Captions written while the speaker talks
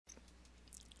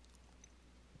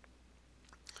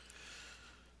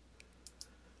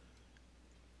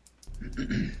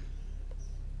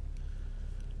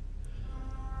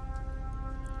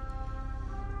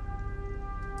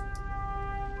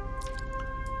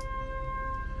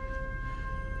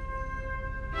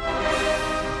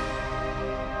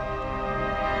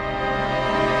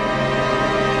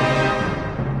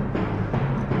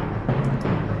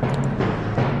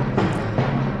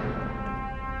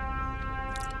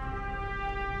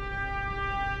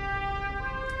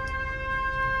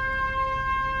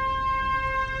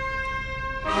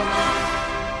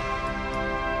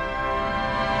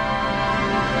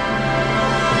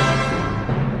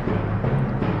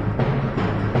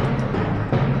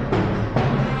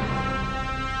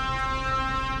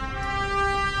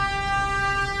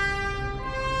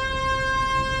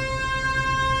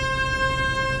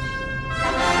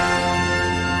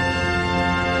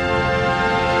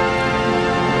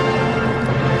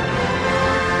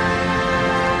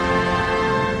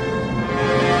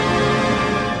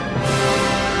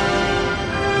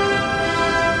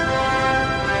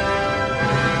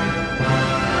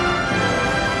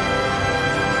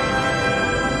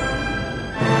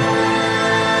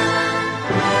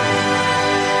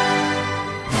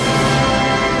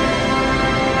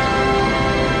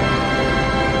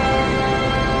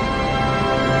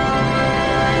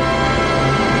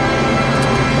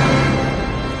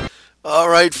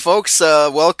All right, folks,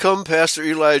 welcome. Pastor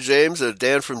Eli James and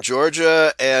Dan from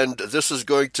Georgia, and this is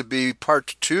going to be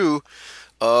part 2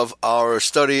 of our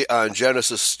study on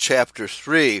Genesis chapter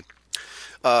 3.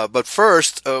 But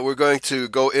first, we're going to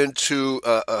go into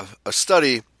a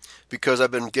study because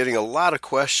I've been getting a lot of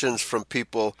questions from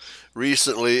people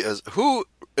recently as who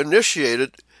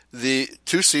initiated the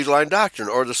two-seed line doctrine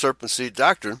or the serpent seed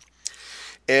doctrine.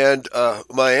 And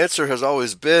my answer has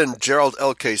always been Gerald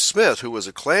L.K. Smith, who was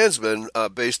a Klansman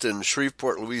based in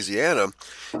Shreveport, Louisiana,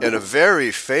 and a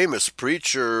very famous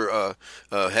preacher,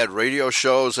 had radio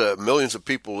shows, millions of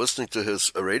people listening to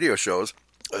his radio shows.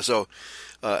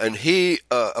 And he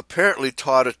apparently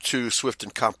taught it to Swift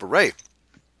and Comparet.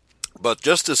 But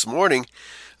just this morning,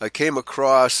 I came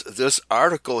across this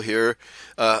article here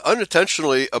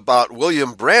unintentionally about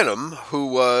William Branham, who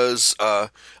was, I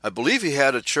believe he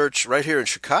had a church right here in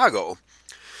Chicago,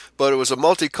 but it was a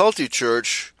multi-culti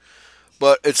church.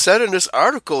 But it said in this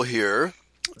article here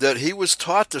that he was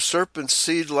taught the serpent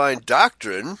seed line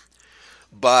doctrine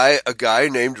by a guy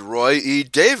named Roy E.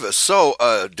 Davis. So,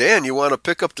 Dan, you want to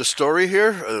pick up the story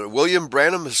here? William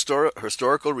Branham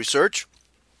Historical Research?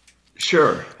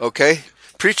 Sure. Okay.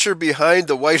 Preacher behind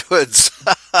the white hoods.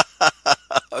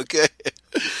 Okay.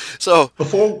 So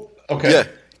Okay.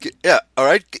 Yeah. All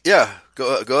right. Yeah.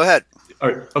 Go ahead. All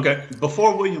right. Okay.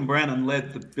 Before William Branham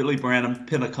led the Billy Branham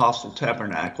Pentecostal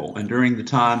Tabernacle, and during the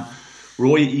time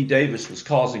Roy E. Davis was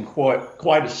causing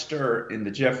quite a stir in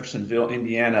the Jeffersonville,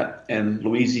 Indiana, and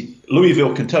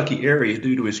Louisville, Kentucky area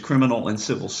due to his criminal and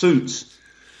civil suits,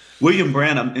 William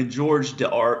Branham and George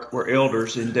d'Arc were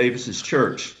elders in Davis's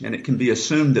church, and it can be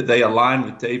assumed that they aligned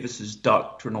with Davis's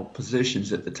doctrinal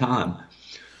positions at the time.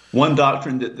 One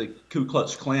doctrine that the Ku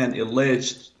Klux Klan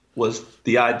alleged was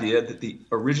the idea that the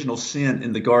original sin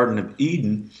in the Garden of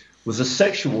Eden was a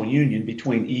sexual union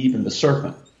between Eve and the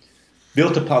serpent.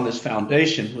 Built upon this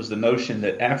foundation was the notion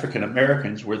that African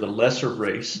Americans were the lesser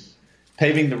race,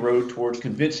 paving the road towards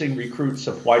convincing recruits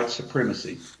of white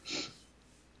supremacy.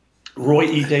 Roy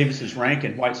E. Davis's rank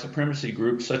in white supremacy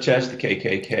groups such as the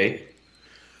KKK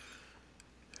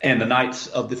and the Knights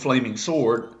of the Flaming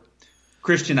Sword,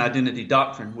 Christian identity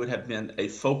doctrine would have been a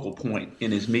focal point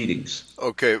in his meetings.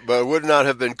 Okay, but it would not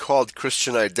have been called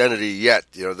Christian identity yet.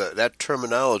 You know, that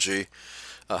terminology,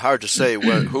 hard to say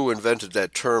who invented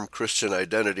that term Christian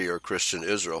identity or Christian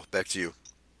Israel. Back to you.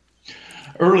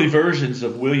 Early versions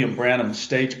of William Branham's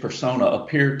stage persona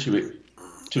appeared to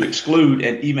exclude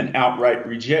and even outright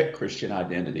reject Christian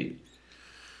identity.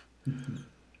 Do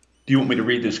you want me to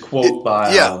read this quote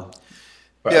by...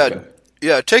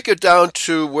 Yeah, take it down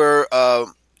to where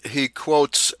he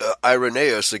quotes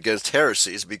Irenaeus against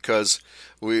heresies, because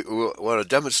we want to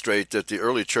demonstrate that the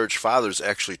early church fathers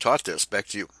actually taught this. Back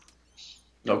to you.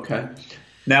 Okay.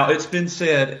 Now, it's been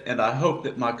said, and I hope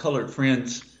that my colored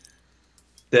friends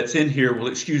that's in here will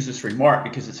excuse this remark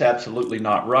because it's absolutely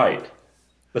not right.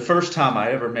 The first time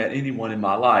I ever met anyone in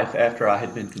my life after I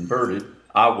had been converted,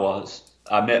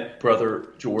 I met Brother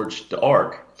George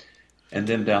d'Arc and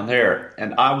them down there,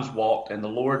 and I was walked, and the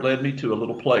Lord led me to a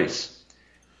little place.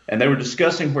 And they were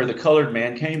discussing where the colored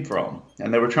man came from,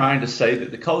 and they were trying to say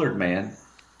that the colored man,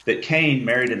 that Cain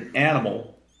married an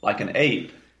animal like an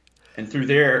ape, and through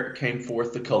there came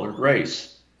forth the colored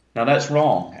race. Now that's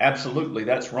wrong. Absolutely,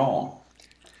 that's wrong.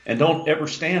 And don't ever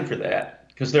stand for that.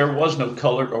 because there was no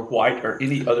colored or white or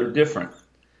any other different.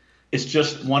 It's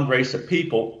just one race of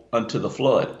people unto the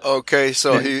flood. Okay,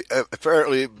 so And he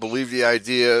apparently believed the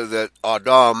idea that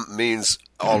Adam means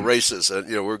all races, and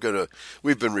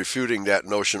we've been refuting that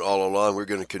notion all along. We're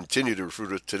going to continue to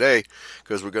refute it today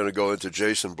because we're going to go into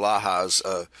Jason Blaha's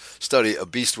study, A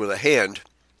Beast with a Hand,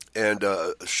 and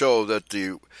show that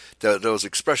those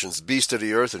expressions, beast of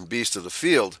the earth and beast of the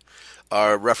field,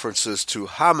 are references to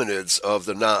hominids of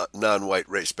the non-white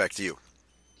race. Back to you.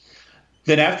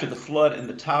 then after the flood in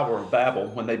the Tower of Babel,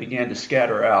 when they began to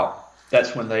scatter out,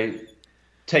 that's when they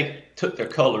took their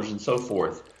colors and so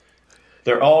forth.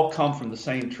 They're all come from the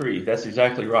same tree. That's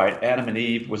exactly right. Adam and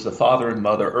Eve was the father and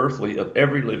mother, earthly, of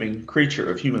every living creature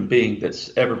of human being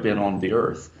that's ever been on the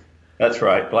earth. That's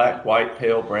right. Black, white,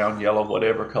 pale, brown, yellow,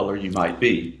 whatever color you might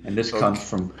be. And this comes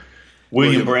from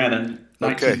William Branham,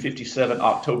 1957,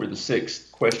 October the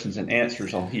 6th, Questions and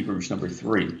Answers on Hebrews number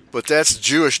 3. But that's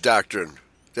Jewish doctrine.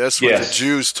 That's what the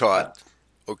Jews taught.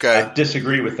 Okay. I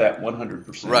disagree with that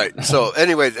 100%. Right. So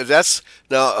anyway, that's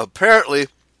now apparently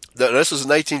this was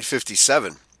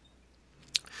 1957.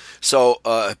 So,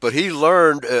 but he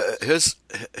learned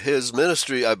his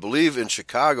ministry, I believe, in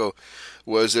Chicago,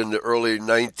 was in the early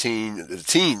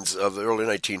teens of the early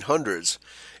 1900s,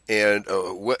 and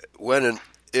when and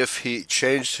if he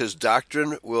changed his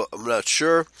doctrine, well, I'm not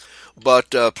sure, but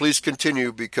please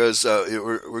continue because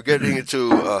we're getting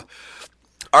into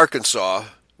Arkansas,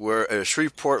 where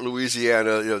Shreveport,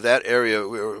 Louisiana, that area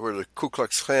where the Ku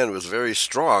Klux Klan was very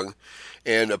strong.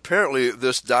 And apparently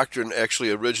this doctrine actually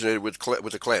originated with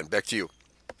the Klan. Back to you.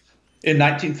 In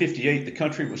 1958, the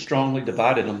country was strongly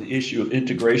divided on the issue of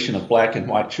integration of black and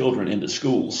white children into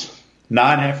schools.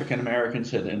 9 African Americans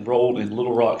had enrolled in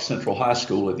Little Rock Central High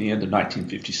School at the end of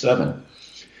 1957.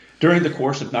 During the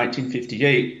course of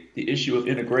 1958, the issue of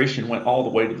integration went all the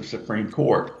way to the Supreme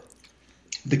Court.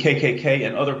 The KKK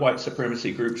and other white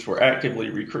supremacy groups were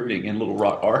actively recruiting in Little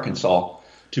Rock, Arkansas,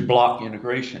 to block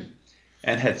integration,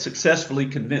 and had successfully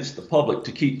convinced the public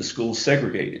to keep the schools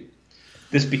segregated.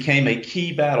 This became a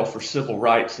key battle for civil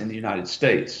rights in the United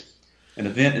States, an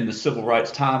event in the civil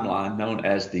rights timeline known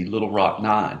as the Little Rock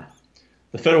Nine.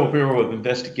 The Federal Bureau of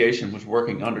Investigation was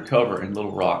working undercover in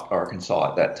Little Rock, Arkansas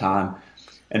at that time,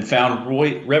 and found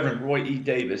Reverend Roy E.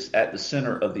 Davis at the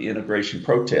center of the integration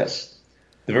protests.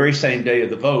 The very same day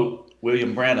of the vote,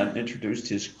 William Branham introduced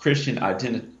his Christian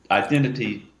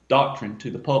identity doctrine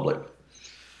to the public.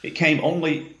 It came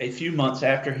only a few months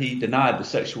after he denied the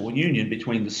sexual union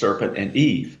between the serpent and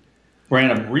Eve.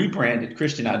 Branham rebranded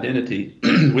Christian identity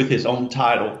with his own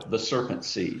title, The Serpent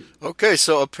Seed. Okay,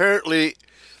 so apparently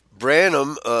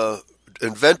Branham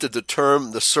invented the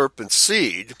term the serpent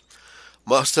seed,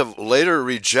 must have later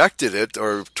rejected it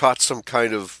or taught some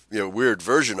kind of weird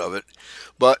version of it,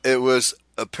 but it was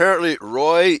apparently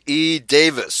Roy E.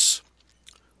 Davis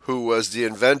who was the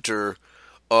inventor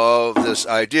of this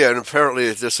idea, and apparently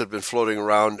this had been floating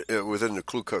around within the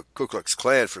Ku Klux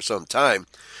Klan for some time.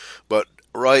 But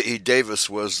Roy E. Davis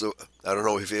was, I don't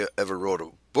know if he ever wrote a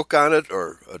book on it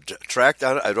or a tract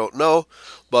on it, I don't know,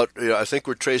 but I think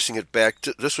we're tracing it back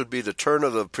to, this would be the turn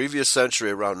of the previous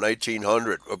century, around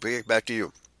 1900. Okay, back to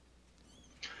you.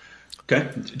 Okay,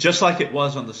 just like it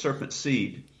was on the serpent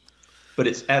seed, but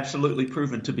it's absolutely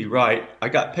proven to be right. I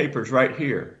got papers right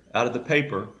here out of the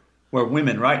paper where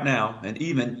women right now, and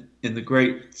even in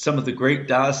some of the great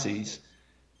dioceses,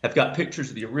 have got pictures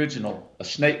of the original, a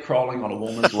snake crawling on a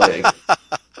woman's leg.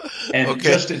 And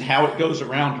just in how it goes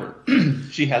around her,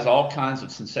 she has all kinds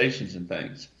of sensations and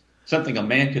things, something a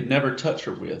man could never touch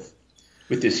her with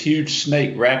this huge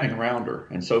snake wrapping around her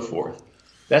and so forth.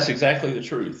 That's exactly the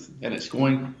truth, and it's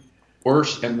going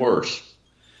worse and worse,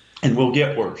 and will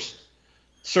get worse.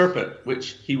 Serpent,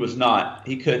 which he was not,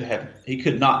 he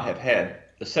could not have had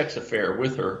the sex affair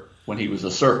with her when he was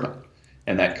a serpent.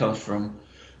 And that comes from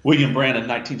William Branham,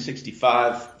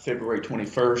 1965, February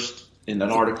 21st, in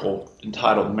an article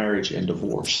entitled Marriage and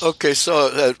Divorce. Okay,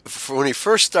 so when he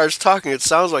first starts talking, it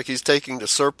sounds like he's taking the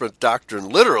serpent doctrine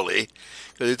literally,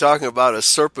 because he's talking about a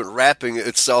serpent wrapping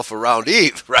itself around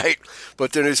Eve, right?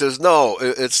 But then he says, no,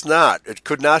 it's not. It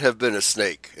could not have been a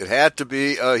snake. It had to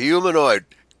be a humanoid.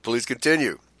 Please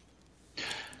continue.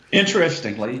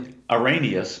 Interestingly,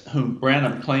 Irenaeus, whom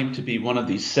Branham claimed to be one of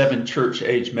these 7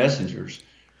 church-age messengers,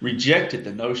 rejected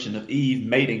the notion of Eve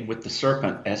mating with the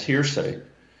serpent as hearsay.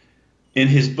 In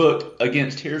his book,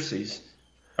 Against Heresies,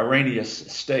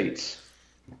 Irenaeus states,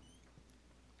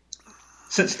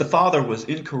 since the Father was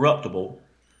incorruptible,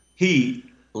 he,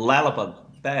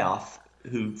 Lalababath,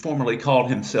 who formerly called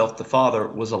himself the Father,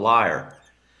 was a liar,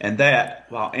 and that,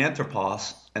 while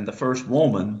Anthropos and the first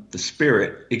woman, the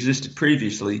Spirit, existed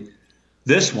previously,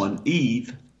 This one,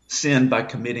 Eve, sinned by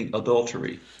committing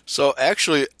adultery. So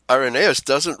actually, Irenaeus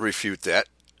doesn't refute that.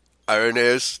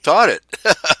 Irenaeus taught it,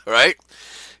 right?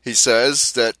 He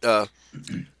says that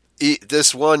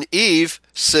this one Eve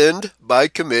sinned by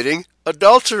committing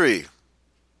adultery.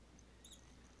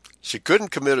 She couldn't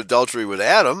commit adultery with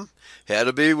Adam. Had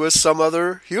to be with some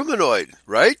other humanoid,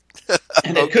 right?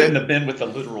 And it couldn't have been with a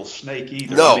literal snake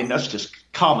either. No. I mean, that's just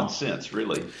common sense,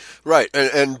 really. Right,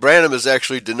 and Branham is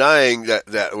actually denying that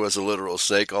that was a literal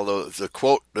snake, although the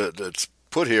quote that's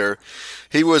put here,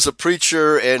 he was a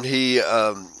preacher and he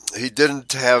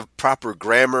didn't have proper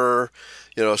grammar,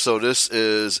 so this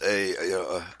is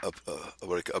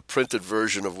a printed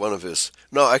version of one of his.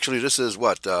 No, actually, this is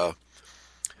what.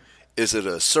 Is it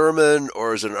a sermon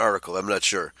or is it an article? I'm not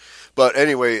sure. But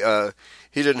anyway,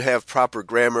 he didn't have proper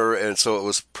grammar, and so it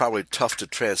was probably tough to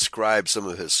transcribe some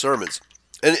of his sermons.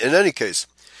 In any case,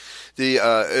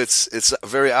 it's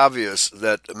very obvious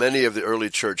that many of the early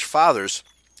church fathers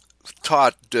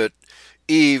taught that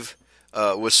Eve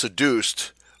was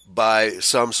seduced by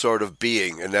some sort of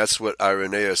being, and that's what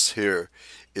Irenaeus here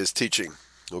is teaching.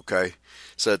 Okay,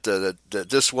 so that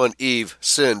this one Eve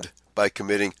sinned by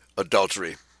committing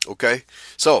adultery. Okay,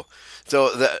 so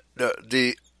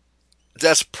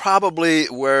that's probably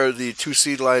where the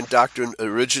two-seed line doctrine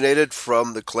originated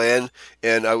from, the clan,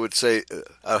 and I would say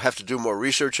I'll have to do more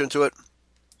research into it,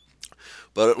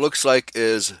 but it looks like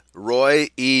is Roy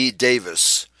E.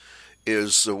 Davis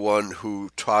is the one who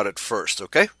taught it first,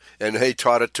 okay? And he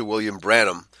taught it to William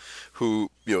Branham, who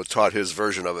taught his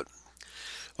version of it.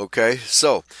 Okay,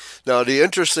 so now the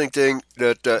interesting thing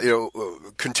that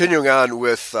continuing on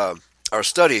with our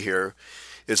study here,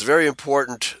 it's very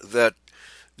important that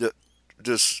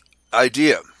this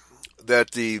idea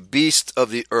that the beast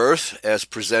of the earth, as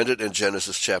presented in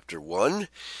Genesis chapter 1,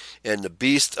 and the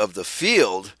beast of the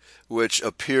field, which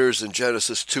appears in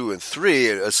Genesis 2 and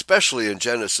 3, and especially in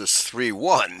Genesis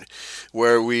 3:1,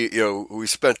 where we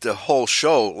spent the whole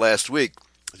show last week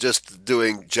just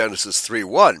doing Genesis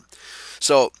 3:1.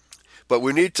 So, but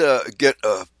we need to get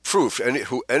proof.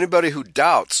 Anybody who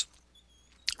doubts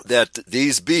that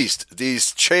these beasts,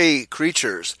 these che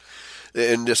creatures,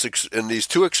 in these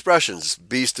two expressions,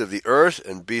 beast of the earth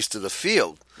and beast of the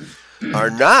field, are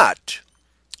not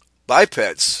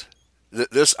bipeds.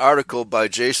 This article by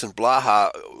Jason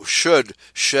Blaha should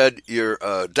shed your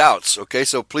doubts. Okay,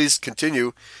 so please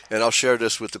continue, and I'll share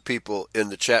this with the people in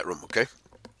the chat room. Okay.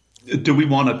 Do we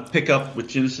want to pick up with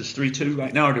Genesis 3:2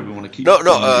 right now, or do we want to keep?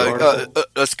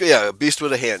 Let's go. Yeah, Beast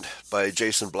with a Hand by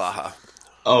Jason Blaha.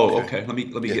 Oh, okay. Let me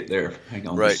get there. Hang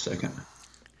on just a second.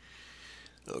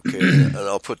 Okay, and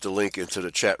I'll put the link into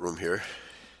the chat room here.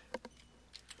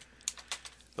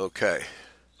 Okay.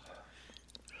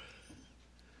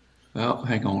 Well,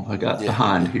 hang on. I got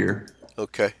behind here.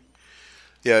 Okay.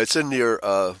 Yeah, it's in your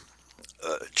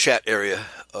chat area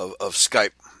of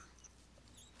Skype.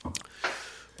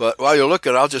 But while you're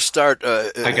looking, I'll just start.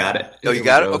 I got it. Oh, you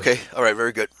got it? Okay. All right,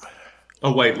 very good.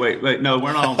 Oh, wait. No,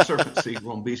 we're not on serpent seed.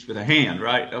 We're on beast with a hand,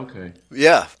 right? Okay.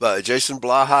 Yeah, by Jason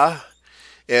Blaha.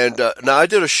 And now I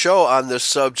did a show on this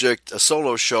subject, a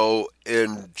solo show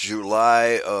in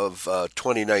July of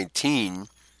 2019.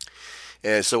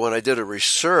 And so when I did a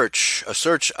search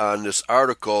on this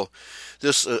article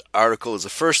is the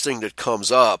first thing that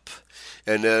comes up.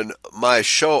 And then my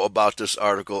show about this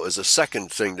article is the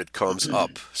second thing that comes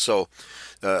up. So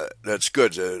that's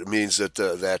good. It means that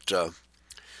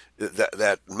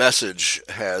that message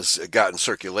has gotten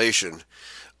circulation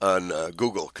on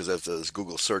Google, because that's a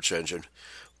Google search engine.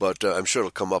 But I'm sure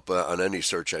it'll come up on any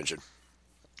search engine.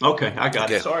 Okay, I got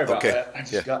it. Sorry about that. I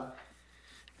just got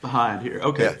behind here.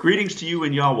 Okay, Greetings to you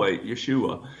in Yahweh,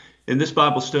 Yeshua. In this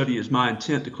Bible study is my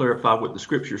intent to clarify what the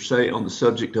scriptures say on the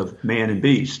subject of man and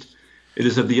beast. It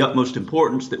is of the utmost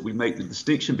importance that we make the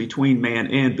distinction between man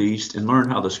and beast and learn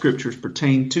how the scriptures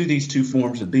pertain to these two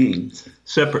forms of being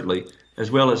separately,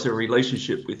 as well as their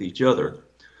relationship with each other.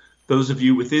 Those of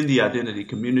you within the identity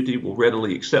community will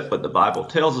readily accept what the Bible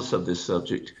tells us of this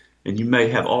subject, and you may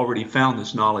have already found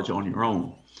this knowledge on your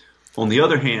own. On the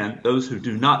other hand, those who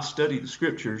do not study the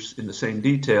scriptures in the same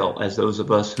detail as those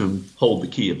of us whom hold the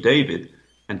key of David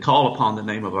and call upon the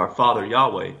name of our Father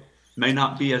Yahweh may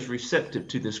not be as receptive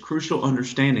to this crucial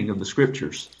understanding of the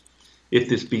scriptures. If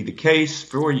this be the case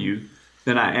for you,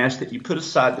 then I ask that you put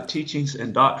aside the teachings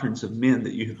and doctrines of men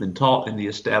that you have been taught in the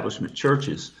establishment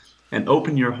churches and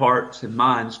open your hearts and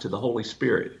minds to the Holy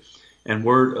Spirit and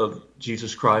word of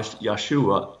Jesus Christ,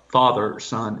 Yeshua, Father,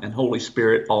 Son, and Holy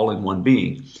Spirit, all in one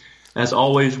being. As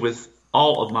always with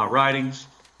all of my writings,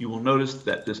 you will notice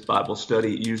that this Bible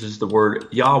study uses the word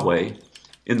Yahweh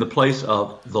in the place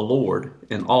of the Lord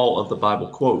in all of the Bible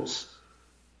quotes.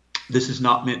 This is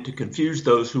not meant to confuse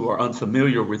those who are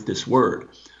unfamiliar with this word.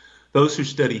 Those who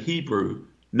study Hebrew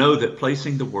know that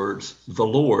placing the words the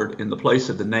Lord in the place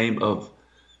of the name of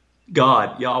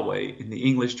God, Yahweh, in the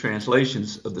English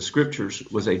translations of the scriptures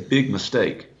was a big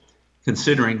mistake,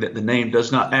 considering that the name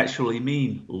does not actually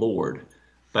mean Lord.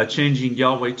 By changing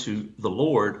Yahweh to the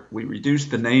Lord, we reduce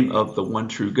the name of the one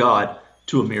true God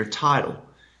to a mere title.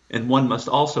 And one must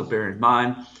also bear in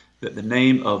mind that the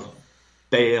name of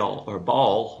Baal or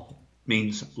Baal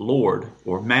means Lord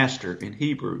or Master in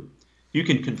Hebrew. You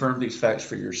can confirm these facts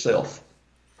for yourself.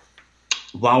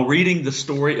 While reading the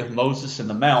story of Moses and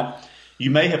the Mount, you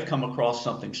may have come across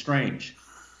something strange.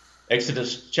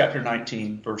 Exodus chapter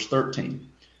 19, verse 13.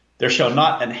 There shall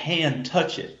not an hand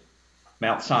touch it,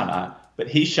 Mount Sinai, but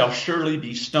he shall surely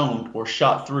be stoned or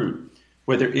shot through,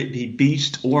 whether it be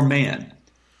beast or man.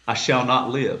 I shall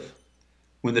not live.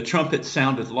 When the trumpet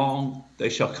sounded long, they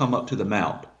shall come up to the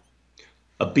mount.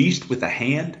 A beast with a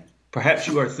hand? Perhaps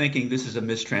you are thinking this is a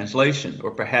mistranslation,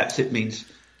 or perhaps it means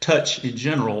touch in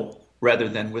general rather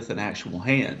than with an actual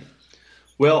hand.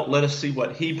 Well, let us see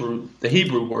what the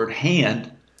Hebrew word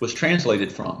hand was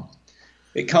translated from.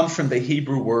 It comes from the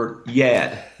Hebrew word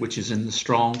yad, which is in the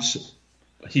Strong's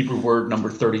Hebrew word number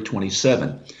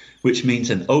 3027, which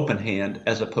means an open hand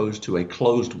as opposed to a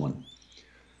closed one.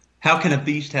 How can a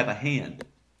beast have a hand?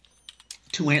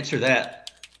 To answer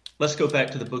that, let's go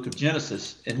back to the book of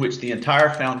Genesis, in which the entire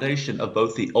foundation of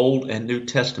both the Old and New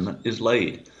Testament is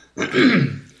laid.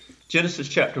 Genesis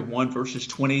chapter 1, verses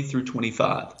 20 through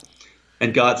 25.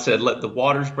 And God said, let the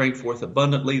waters bring forth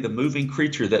abundantly the moving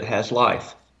creature that has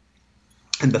life,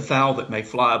 and the fowl that may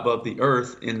fly above the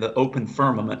earth in the open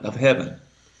firmament of heaven.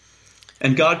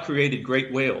 And God created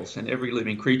great whales and every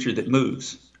living creature that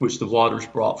moves, which the waters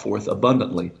brought forth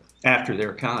abundantly after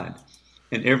their kind,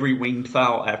 and every winged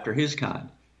fowl after his kind.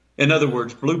 In other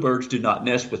words, bluebirds do not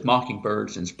nest with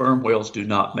mockingbirds, and sperm whales do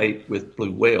not mate with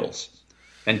blue whales.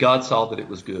 And God saw that it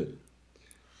was good.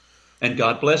 And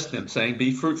God blessed them, saying,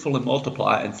 be fruitful and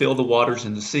multiply, and fill the waters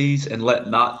and the seas, and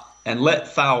let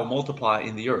fowl multiply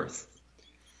in the earth.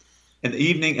 And the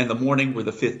evening and the morning were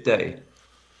the fifth day.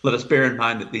 Let us bear in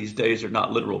mind that these days are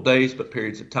not literal days, but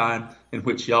periods of time in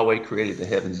which Yahweh created the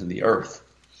heavens and the earth.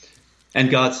 And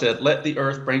God said, let the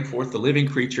earth bring forth the living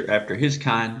creature after his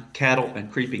kind, cattle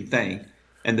and creeping thing,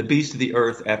 and the beast of the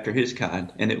earth after his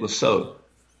kind. And it was so.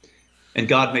 And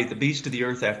God made the beast of the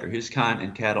earth after his kind,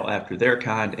 and cattle after their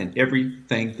kind, and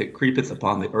everything that creepeth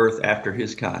upon the earth after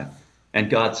his kind. And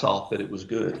God saw that it was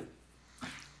good.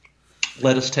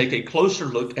 Let us take a closer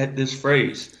look at this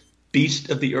phrase, beast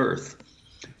of the earth.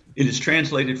 It is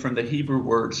translated from the Hebrew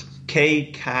words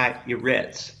kai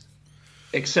eretz,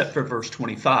 except for verse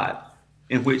 25,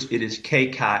 in which it is kai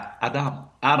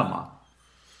adama,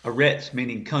 eretz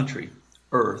meaning country,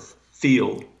 earth,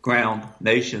 field, ground,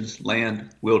 nations, land,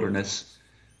 wilderness,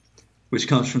 which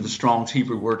comes from the Strong's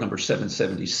Hebrew word number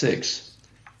 776.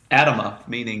 Adama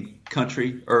meaning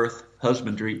country, earth,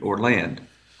 husbandry, or land,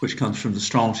 which comes from the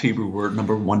Strong's Hebrew word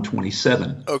number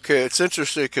 127. Okay, it's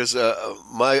interesting because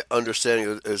my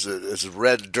understanding is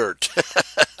red dirt,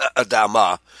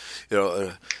 Adama,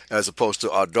 as opposed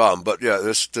to Adam. But yeah,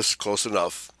 this is close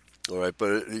enough. All right,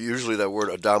 but usually that word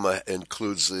Adama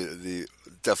includes the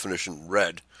definition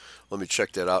red. Let me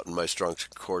check that out in my Strong's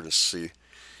Concordance to see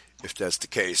if that's the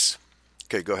case.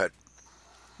 Okay, go ahead.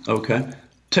 Okay.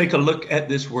 Take a look at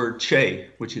this word che,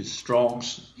 which is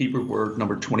Strong's Hebrew word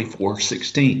number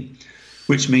 2416,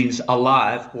 which means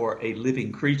alive or a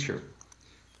living creature.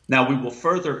 Now we will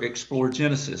further explore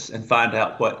Genesis and find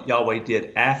out what Yahweh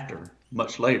did after,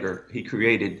 much later, he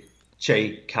created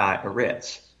che kai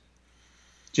eretz.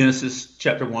 Genesis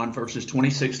chapter 1, verses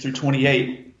 26 through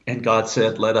 28, and God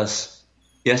said, let us,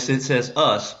 yes, it says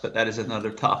us, but that is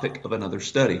another topic of another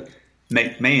study,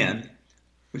 make man,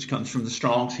 which comes from the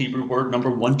Strong's Hebrew word number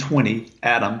 120,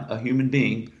 Adam, a human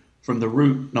being, from the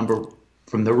root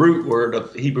word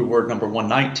of Hebrew word number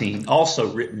 119,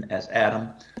 also written as Adam,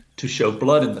 to show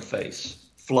blood in the face,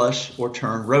 flush or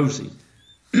turn rosy,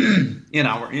 in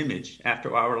our image,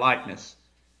 after our likeness,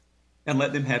 and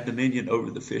let them have dominion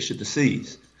over the fish of the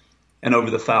seas, and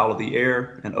over the fowl of the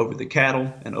air, and over the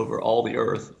cattle, and over all the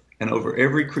earth, and over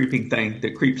every creeping thing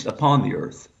that creeps upon the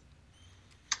earth.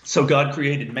 So God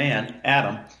created man,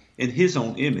 Adam, in his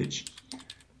own image.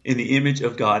 In the image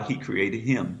of God, he created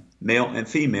him. Male and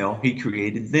female, he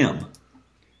created them.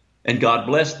 And God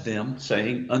blessed them,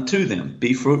 saying unto them,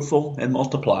 be fruitful and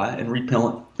multiply and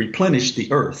replenish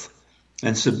the earth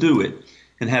and subdue it,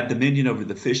 and have dominion over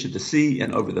the fish of the sea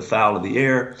and over the fowl of the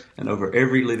air and over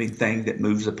every living thing that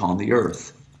moves upon the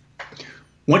earth.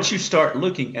 Once you start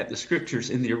looking at the scriptures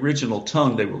in the original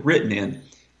tongue they were written in,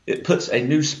 it puts a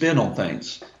new spin on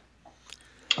things.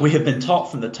 We have been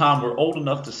taught from the time we're old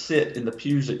enough to sit in the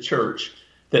pews at church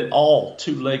that all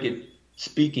two-legged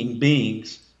speaking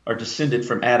beings are descended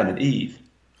from Adam and Eve.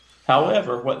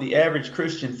 However, what the average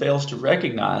Christian fails to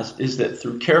recognize is that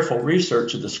through careful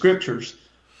research of the scriptures,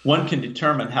 one can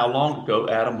determine how long ago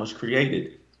Adam was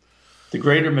created. The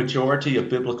greater majority of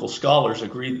biblical scholars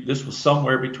agree that this was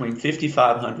somewhere between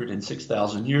 5,500 and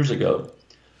 6,000 years ago.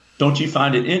 Don't you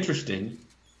find it interesting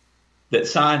that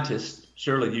scientists,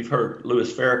 surely you've heard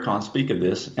Louis Farrakhan speak of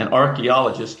this, and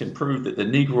archaeologists can prove that the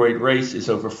Negroid race is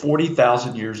over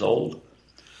 40,000 years old,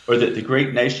 or that the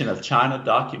great nation of China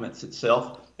documents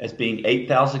itself as being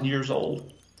 8,000 years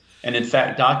old, and in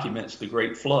fact documents the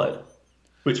Great Flood,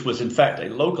 which was in fact a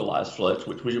localized flood,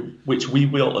 which we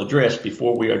will address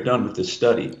before we are done with this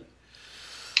study,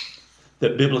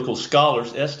 that biblical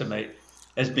scholars estimate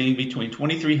as being between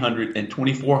 2300 and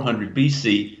 2400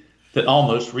 BC that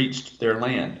almost reached their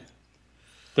land.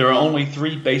 There are only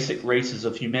three basic races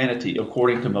of humanity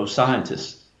according to most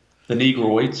scientists: the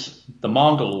Negroids, the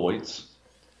Mongoloids,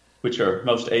 which are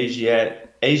most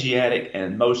Asiatic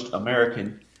and most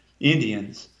American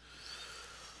Indians,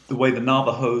 the way the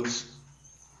Navajos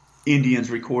Indians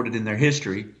recorded in their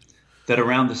history that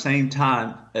around the same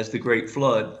time as the Great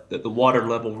Flood, that the water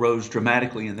level rose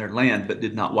dramatically in their land but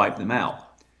did not wipe them out.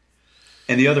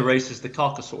 And the other race is the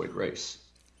Caucasoid race.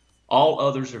 All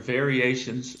others are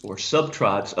variations or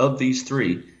subtribes of these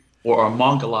three, or are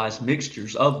Mongolized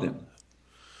mixtures of them.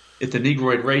 If the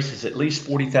Negroid race is at least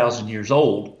 40,000 years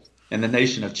old, and the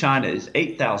nation of China is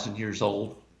 8,000 years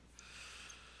old,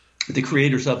 the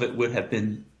creators of it would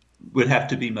have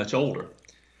to be much older.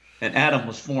 And Adam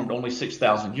was formed only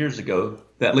 6,000 years ago.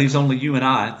 That leaves only you and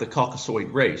I, the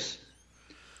Caucasoid race.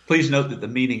 Please note that the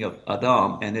meaning of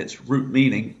Adam and its root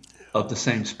meaning of the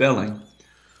same spelling,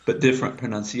 but different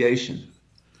pronunciation.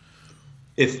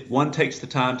 If one takes the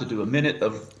time to do a minute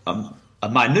of a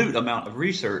minute amount of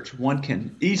research, one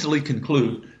can easily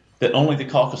conclude that only the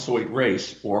Caucasoid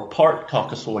race or part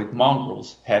Caucasoid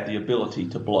mongrels had the ability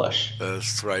to blush.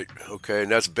 That's right. Okay,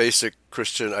 and that's basic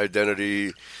Christian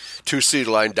identity, two-seed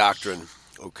line doctrine.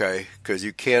 Okay, because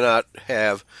you cannot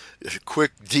have a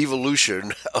quick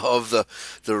devolution of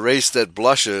the race that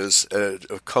blushes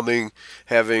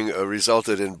having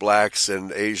resulted in blacks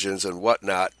and Asians and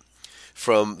whatnot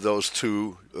from those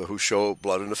two who show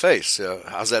blood in the face.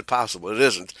 How's that possible? It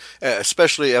isn't,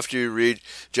 especially after you read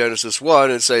Genesis 1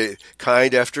 and say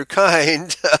kind after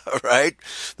kind, right?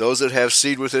 Those that have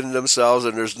seed within themselves,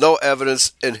 and there's no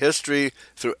evidence in history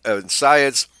in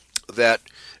science that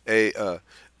a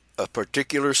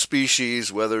particular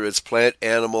species, whether it's plant,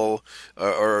 animal,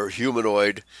 or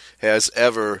humanoid, has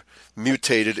ever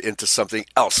mutated into something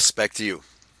else. Back to you.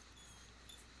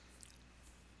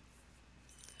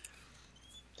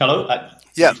 Hello?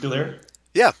 Yeah. Are you still there?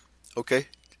 Yeah. Okay.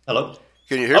 Hello?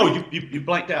 Can you hear me? Oh, you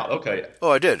blanked out. Okay. Oh,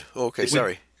 I did. Okay,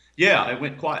 sorry. It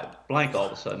went quiet, blank all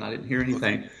of a sudden. I didn't hear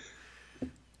anything.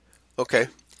 Okay.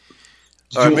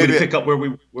 Did you want me to pick up where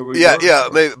we were? Yeah.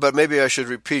 Maybe I should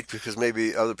repeat because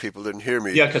maybe other people didn't hear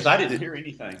me. Yeah, because I didn't hear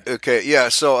anything. Okay, yeah.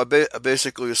 So I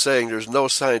basically was saying there's no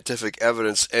scientific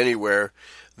evidence anywhere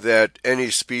that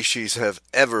any species have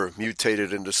ever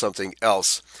mutated into something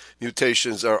else.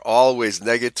 Mutations are always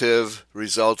negative,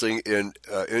 resulting in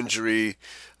injury,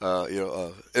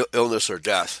 illness or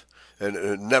death,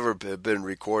 and never been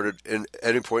recorded in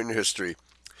any point in history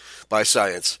by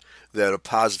science that a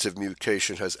positive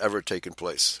mutation has ever taken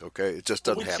place. Okay, it just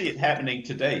doesn't happen. We see it happening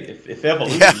today. If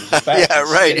evolution is a fact,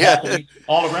 right, happening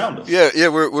all around us. Yeah,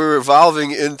 we're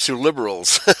evolving into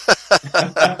liberals, all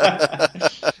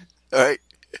right,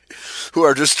 who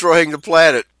are destroying the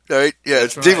planet. All right, yeah,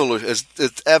 it's devolution.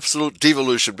 It's absolute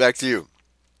devolution. Back to you.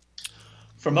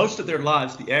 For most of their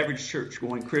lives, the average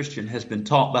church-going Christian has been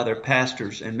taught by their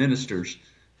pastors and ministers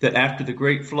that after the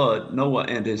great flood, Noah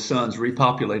and his sons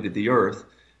repopulated the earth,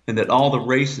 and that all the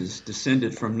races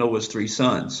descended from Noah's three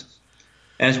sons.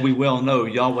 As we well know,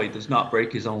 Yahweh does not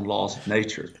break his own laws of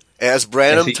nature. As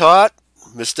Branham taught,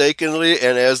 mistakenly,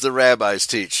 and as the rabbis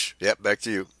teach. Yep, back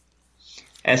to you.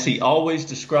 As he always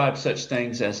describes such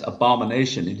things as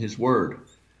abomination in his word.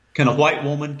 Can a white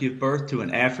woman give birth to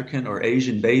an African or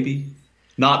Asian baby?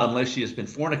 Not unless she has been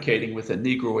fornicating with a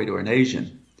Negroid or an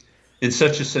Asian. In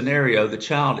such a scenario, the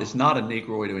child is not a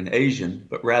Negroid or an Asian,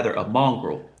 but rather a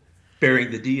mongrel, bearing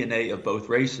the DNA of both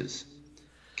races.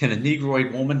 Can a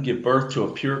Negroid woman give birth to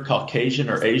a pure Caucasian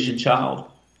or Asian child?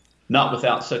 Not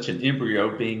without such an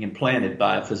embryo being implanted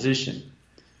by a physician.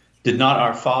 Did not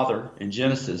our Father in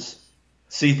Genesis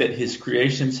see that his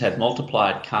creations had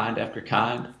multiplied kind after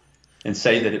kind, and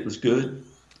say that it was good?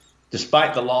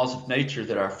 Despite the laws of nature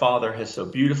that our Father has so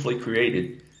beautifully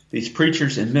created, these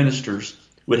preachers and ministers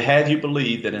would have you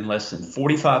believe that in less than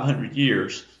 4,500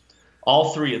 years,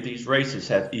 all three of these races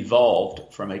have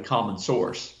evolved from a common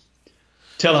source.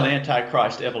 Tell an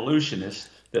Antichrist evolutionist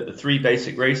that the three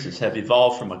basic races have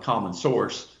evolved from a common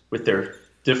source with their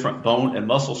different bone and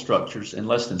muscle structures in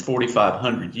less than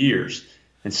 4,500 years,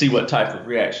 and see what type of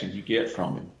reaction you get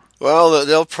from him. Well,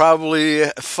 they'll probably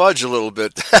fudge a little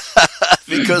bit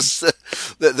because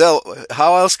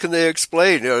how else can they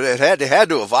explain? They had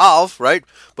to evolve, right?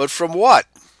 But from what?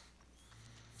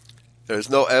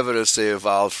 There's no evidence they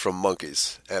evolved from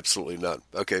monkeys. Absolutely none.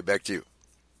 Okay, back to you.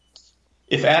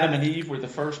 If Adam and Eve were the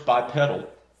first bipedal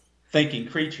thinking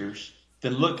creatures,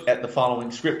 then look at the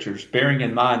following scriptures, bearing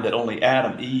in mind that only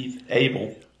Adam, Eve,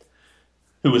 Abel,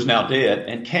 who is now dead,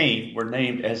 and Cain were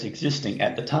named as existing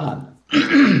at the time.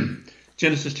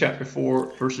 Genesis chapter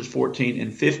 4, verses 14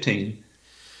 and 15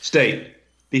 state,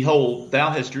 Behold,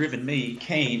 thou hast driven me,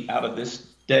 Cain, out of this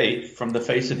day from the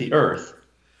face of the earth,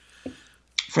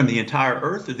 from the entire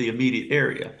earth or the immediate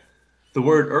area. The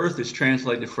word earth is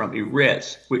translated from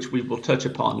eretz, which we will touch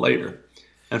upon later.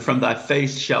 And from thy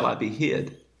face shall I be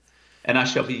hid, and I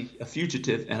shall be a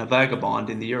fugitive and a vagabond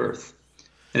in the earth.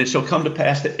 And it shall come to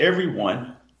pass that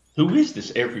everyone, who is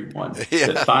this everyone,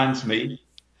 that finds me,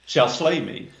 shall slay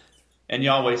me. And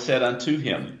Yahweh said unto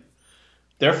him,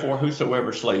 Therefore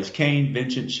whosoever slays Cain,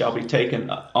 vengeance shall be taken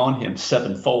on him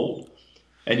sevenfold.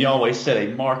 And Yahweh set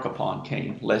a mark upon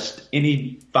Cain, lest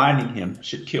any finding him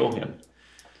should kill him.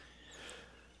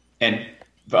 And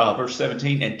verse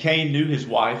 17, And Cain knew his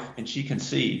wife, and she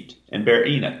conceived, and bare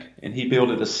Enoch, and he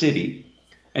builded a city,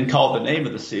 and called the name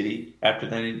of the city after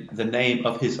the name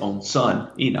of his own son,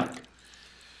 Enoch.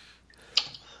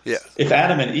 Yeah. If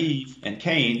Adam and Eve and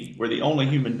Cain were the only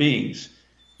human beings,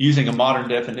 using a modern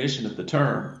definition of the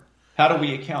term, how do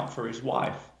we account for his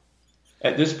wife?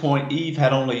 At this point, Eve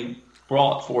had only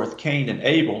brought forth Cain and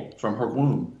Abel from her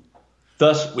womb.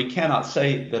 Thus, we cannot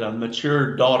say that a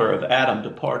mature daughter of Adam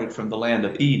departed from the land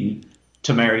of Eden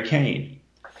to marry Cain.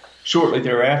 Shortly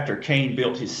thereafter, Cain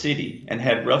built his city and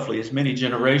had roughly as many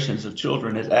generations of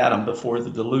children as Adam before the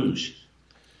deluge.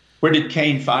 Where did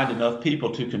Cain find enough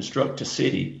people to construct a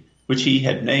city, which he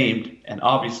had named and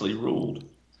obviously ruled?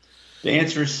 The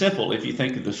answer is simple if you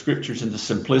think of the scriptures and the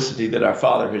simplicity that our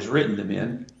Father has written them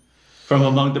in. From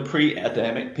among the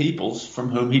pre-Adamic peoples from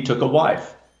whom he took a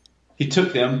wife. He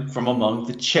took them from among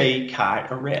the Che, Kai,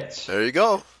 Eretz. There you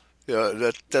go.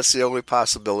 Yeah, that's the only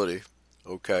possibility.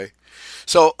 Okay.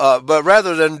 So, but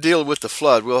rather than deal with the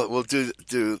flood, we'll deal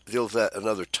with that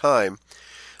another time.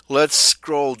 Let's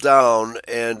scroll down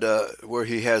and where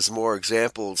he has more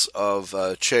examples of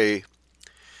Che,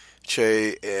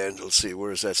 and let's see,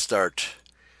 where does that start?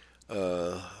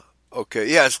 Okay,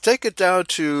 yeah, let's take it down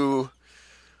to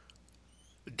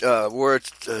where it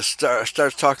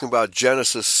starts talking about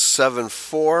Genesis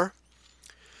 7:4.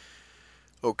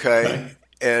 Okay.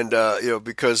 And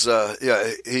because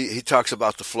he talks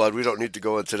about the flood. We don't need to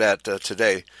go into that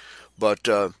today, but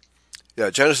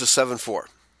Genesis 7:4.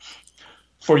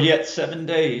 For yet 7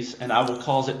 days, and I will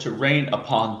cause it to rain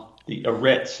upon the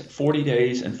Eretz 40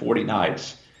 days and 40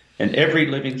 nights, and every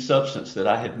living substance that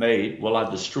I have made will I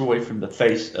destroy from the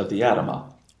face of the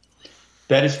Adamah.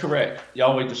 That is correct.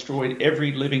 Yahweh destroyed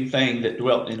every living thing that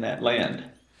dwelt in that land.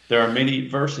 There are many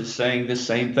verses saying this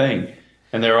same thing,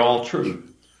 and they're all true.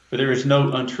 For there is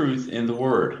no untruth in the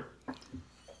word.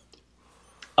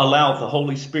 Allow the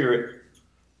Holy Spirit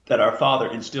that our Father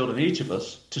instilled in each of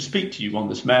us to speak to you on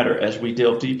this matter as we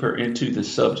delve deeper into this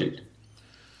subject.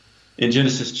 In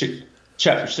Genesis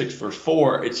chapter 6, verse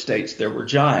 4, it states there were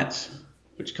giants,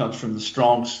 which comes from the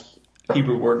Strong's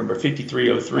Hebrew word number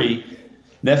 5303,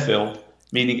 Nephil,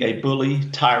 meaning a bully,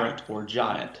 tyrant, or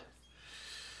giant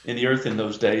in the earth in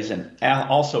those days. And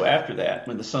also after that,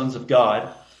 when the sons of God,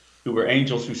 who were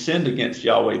angels who sinned against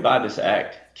Yahweh by this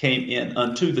act, came in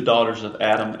unto the daughters of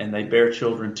Adam, and they bare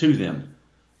children to them.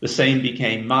 The same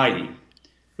became mighty,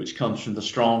 which comes from the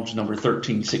Strong's number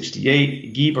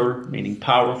 1368, Geber, meaning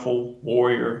powerful,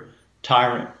 warrior,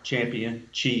 tyrant, champion,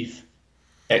 chief,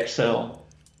 excel,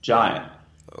 giant.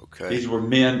 Okay. These were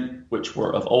men which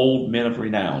were of old, men of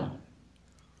renown.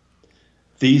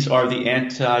 These are the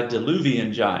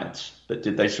antediluvian giants. But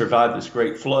did they survive this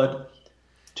great flood?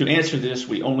 To answer this,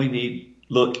 we only need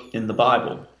look in the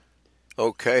Bible.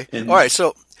 Okay. All right.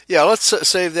 So, yeah, let's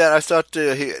save that. I thought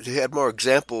he had more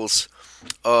examples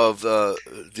of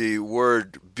the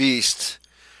word beast.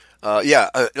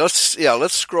 Let's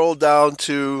scroll down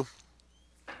to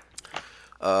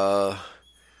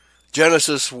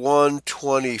Genesis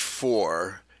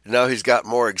 1:24. Now he's got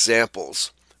more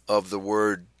examples of the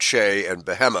word che and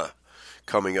behema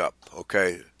coming up.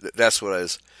 Okay, that's what I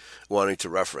was wanting to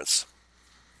reference,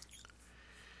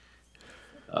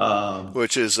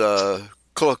 which is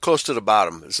close to the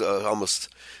bottom. It's almost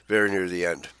very near the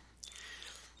end.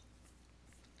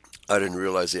 I didn't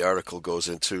realize the article goes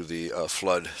into the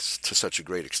flood to such a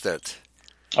great extent.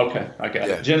 Okay, I got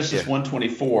Yeah, it. Genesis yeah.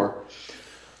 1:24.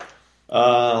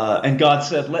 And God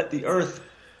said, "Let the earth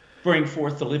bring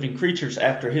forth the living creatures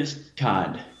after his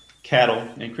kind, cattle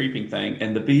and creeping thing,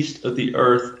 and the beast of the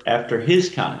earth after his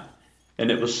kind." And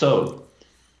it was so.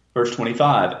 Verse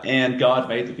 25, and God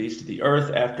made the beast of the earth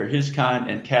after his kind,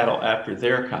 and cattle after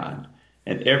their kind,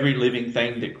 and every living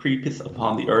thing that creepeth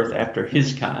upon the earth after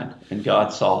his kind. And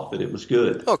God saw that it was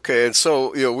good. Okay, and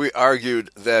so we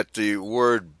argued that the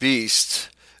word beast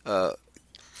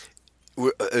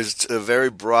is a very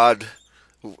broad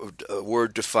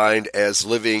word defined as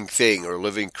living thing or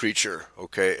living creature.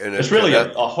 Okay, and It's really a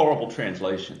horrible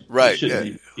translation. It right, shouldn't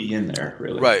even be in there,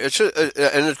 really. right. It should,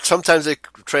 sometimes they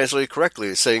translate correctly,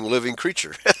 as saying living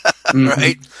creature.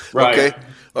 Right? Okay. Right.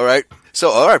 All right. So,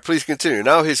 all right. Please continue.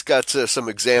 Now he's got some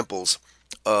examples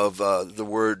of the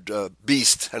word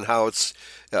beast and how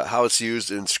it's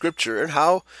used in Scripture and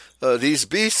how these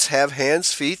beasts have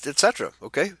hands, feet, etc.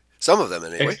 Okay. Some of them,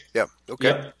 anyway. Yeah.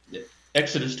 Okay. Yep.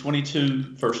 Exodus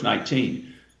 22, verse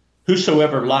 19.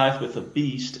 Whosoever lieth with a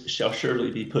beast shall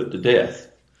surely be put to death.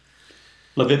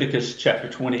 Leviticus chapter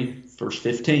 20, verse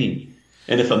 15.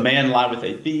 And if a man lie with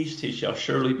a beast, he shall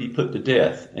surely be put to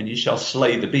death, and ye shall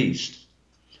slay the beast.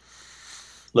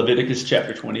 Leviticus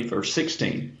chapter 20, verse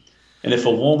 16. And if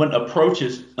a woman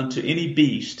approaches unto any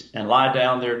beast and lie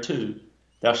down thereto,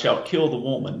 thou shalt kill the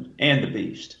woman and the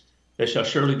beast. They shall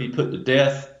surely be put to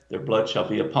death, their blood shall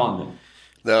be upon them.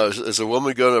 Now, is a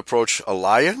woman going to approach a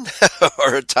lion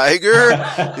or a tiger?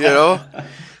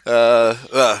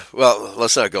 Well,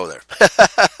 let's not go there.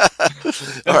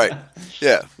 All right.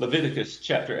 Yeah. Leviticus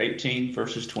chapter 18,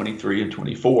 verses 23 and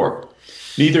 24.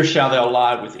 Neither shalt thou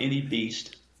lie with any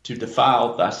beast to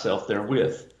defile thyself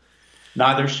therewith.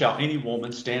 Neither shall any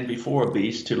woman stand before a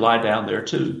beast to lie down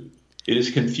thereto. It is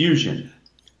confusion.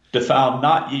 Defile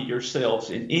not ye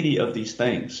yourselves in any of these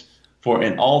things. For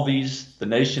in all these the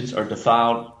nations are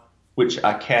defiled, which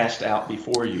I cast out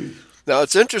before you. Now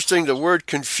it's interesting. The word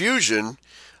confusion,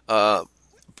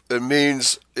 it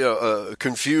means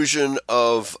confusion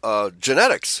of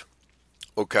genetics.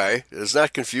 Okay, it's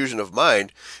not confusion of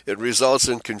mind. It results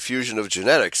in confusion of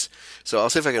genetics. So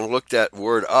I'll see if I can look that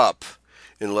word up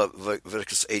in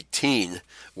Leviticus 18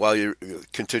 while you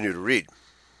continue to read.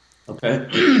 Okay,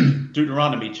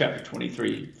 Deuteronomy chapter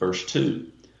 23, verse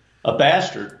 2. A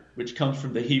bastard, which comes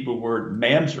from the Hebrew word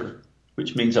mamzer,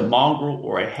 which means a mongrel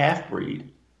or a half-breed,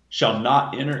 shall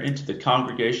not enter into the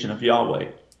congregation of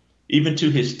Yahweh. Even to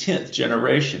his 10th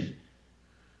generation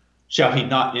shall he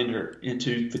not enter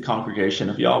into the congregation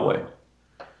of Yahweh.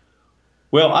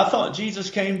 Well, I thought Jesus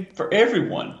came for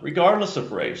everyone, regardless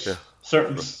of race. Yeah.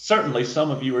 Certainly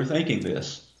some of you are thinking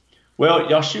this. Well,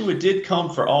 Yeshua did come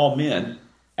for all men,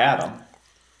 Adam,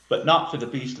 but not for the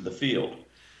beast of the field.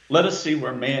 Let us see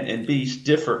where man and beast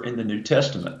differ in the New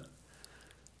Testament.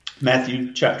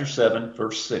 Matthew chapter 7,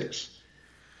 verse 6.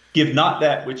 Give not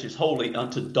that which is holy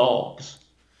unto dogs.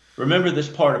 Remember this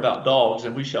part about dogs,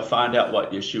 and we shall find out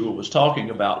what Yeshua was talking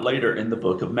about later in the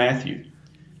book of Matthew.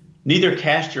 Neither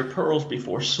cast your pearls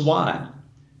before swine.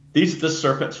 These are the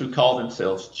serpents who call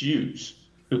themselves Jews,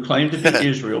 who claim to be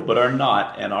Israel, but are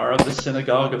not, and are of the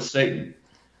synagogue of Satan.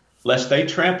 Lest they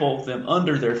trample them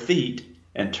under their feet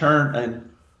and turn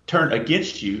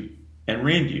against you and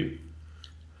rend you.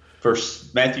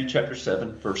 Matthew chapter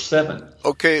 7, verse 7.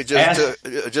 Okay,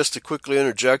 just to quickly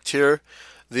interject here,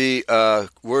 the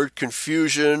word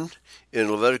confusion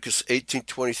in Leviticus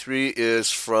 18:23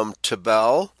 is from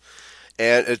Tabel,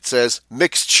 and it says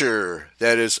mixture,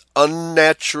 that is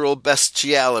unnatural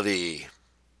bestiality.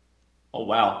 Oh,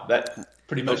 wow. That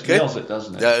pretty much nails it,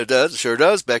 doesn't it? Yeah, it does. Sure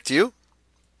does. Back to you.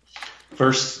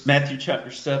 Matthew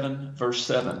chapter 7, verse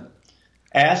 7.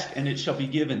 Ask, and it shall be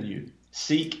given you.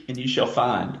 Seek, and you shall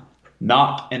find.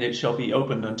 Knock, and it shall be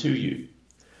opened unto you.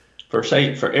 Verse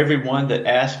 8. For everyone that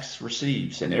asks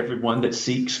receives, and everyone that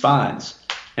seeks finds.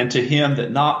 And to him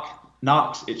that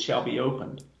knocks, it shall be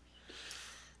opened.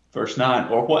 Verse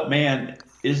 9. Or what man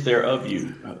is there of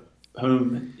you,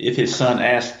 whom if his son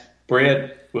asks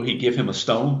bread, will he give him a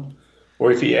stone?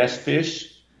 Or if he asks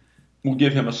fish, will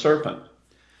give him a serpent?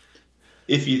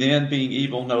 If ye then, being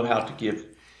evil, know how to give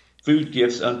food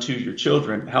gifts unto your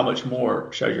children, how much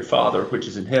more shall your Father which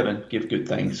is in heaven give good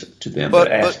things to them that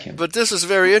But ask but him? but this is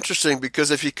very interesting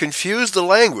because if you confuse the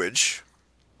language,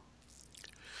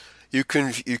 you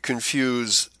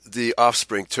confuse the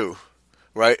offspring too,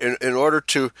 right? In order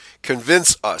to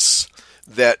convince us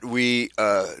that we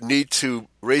need to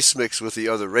race mix with the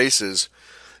other races,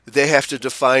 they have to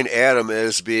define Adam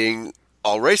as being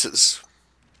all races.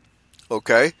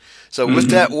 Okay? So with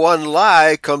that Mm-hmm. one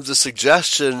lie comes a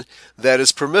suggestion that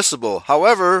is permissible.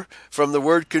 However, from the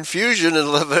word confusion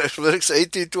in Leviticus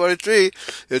 18:23,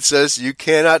 it says you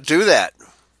cannot do that.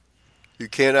 You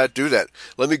cannot do that.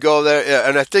 Let me go there, yeah,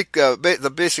 and I think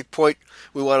the basic point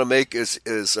we want to make is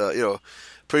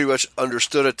pretty much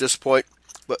understood at this point.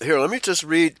 But here, let me just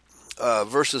read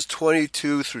verses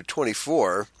 22 through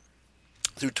 24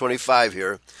 through 25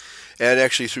 here, and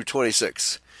actually through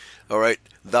 26. All right,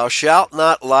 thou shalt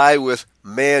not lie with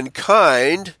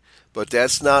mankind, but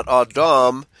that's not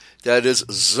Adam, that is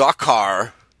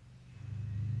Zakar,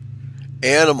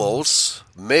 animals,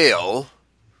 male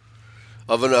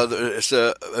of another. It's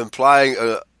implying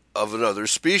of another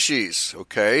species.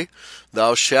 Okay,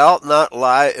 thou shalt not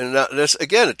lie, and this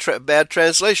again bad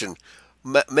translation.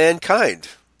 Mankind.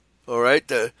 All right,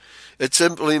 it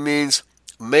simply means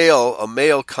male, a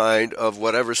male kind of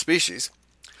whatever species.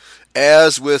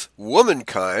 As with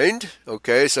womankind,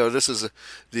 okay, so this is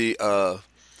the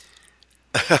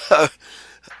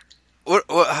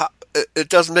it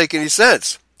doesn't make any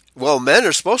sense. Well, men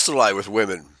are supposed to lie with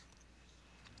women,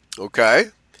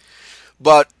 okay,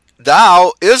 but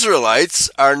thou Israelites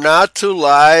are not to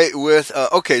lie with.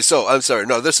 Okay, so I'm sorry.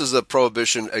 No, this is a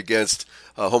prohibition against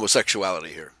homosexuality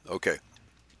here. Okay,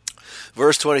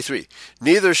 verse 23: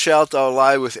 Neither shalt thou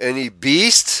lie with any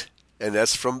beast, and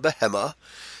that's from Behema,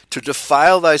 to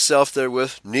defile thyself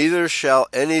therewith, neither shall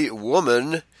any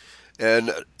woman,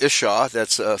 and Isha,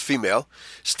 that's a female,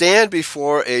 stand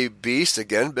before a beast,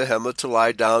 again, Behema, to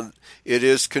lie down. It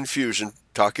is confusion,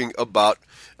 talking about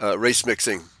race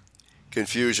mixing,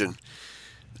 confusion,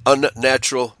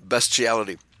 unnatural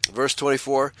bestiality. Verse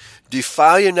 24,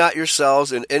 defile ye not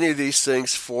yourselves in any of these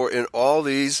things, for in all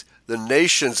these the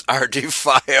nations are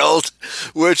defiled,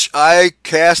 which I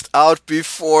cast out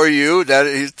before you. That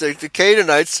is, the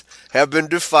Canaanites have been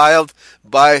defiled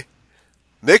by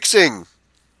mixing,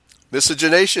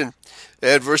 miscegenation.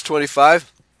 And verse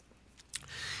 25,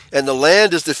 and the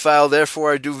land is defiled,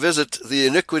 therefore I do visit the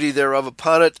iniquity thereof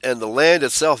upon it, and the land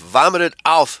itself vomited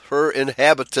out her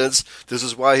inhabitants. This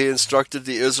is why he instructed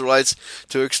the Israelites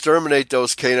to exterminate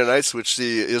those Canaanites, which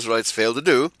the Israelites failed to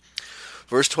do.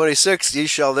 Verse 26, ye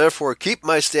shall therefore keep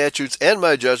my statutes and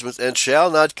my judgments, and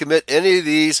shall not commit any of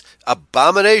these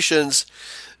abominations,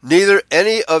 neither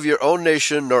any of your own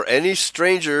nation, nor any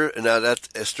stranger. Now that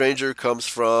a stranger comes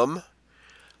from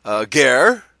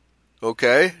Ger,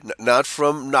 okay, not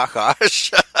from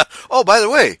Nachash. Oh, by the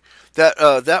way,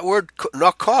 that word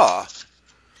Nakah,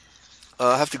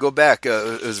 I have to go back,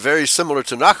 is very similar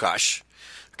to Nachash.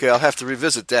 Okay, I'll have to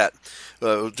revisit that.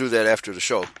 We'll do that after the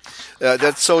show.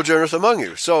 That sojourneth among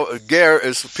you. So Ger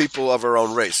is people of our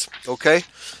own race. Okay,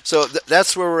 so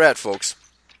that's where we're at, folks.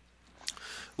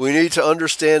 We need to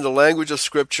understand the language of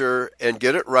Scripture and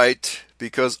get it right,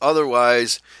 because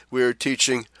otherwise we're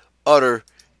teaching utter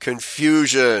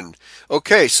confusion.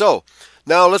 Okay, so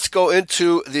now let's go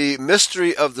into the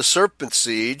mystery of the serpent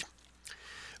seed,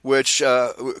 which,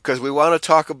 because we want to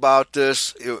talk about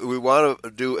this, we want to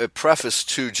do a preface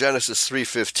to Genesis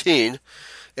 3:15,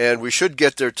 and we should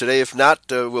get there today. If not,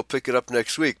 we'll pick it up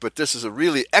next week. But this is a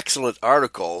really excellent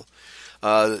article.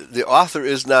 The author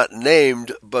is not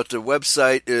named, but the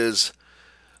website is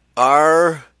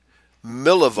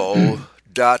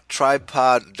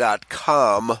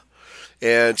rmilivo.tripod.com.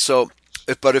 And so,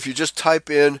 but if you just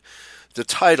type in the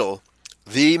title,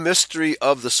 The Mystery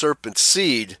of the Serpent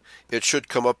Seed, it should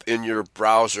come up in your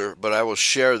browser, but I will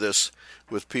share this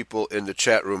with people in the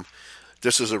chat room.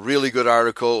 This is a really good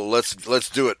article. Let's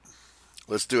do it.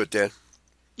 Let's do it, Dan.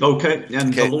 Okay,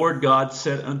 and the Lord God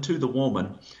said unto the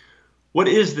woman, what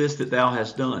is this that thou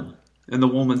hast done? And the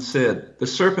woman said, the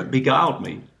serpent beguiled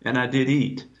me, and I did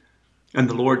eat. And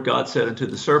the Lord God said unto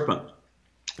the serpent,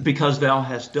 because thou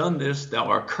hast done this, thou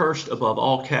art cursed above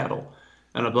all cattle,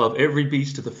 and above every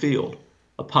beast of the field.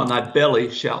 Upon thy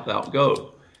belly shalt thou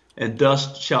go, and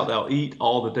dust shalt thou eat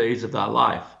all the days of thy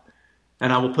life.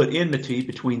 And I will put enmity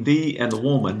between thee and the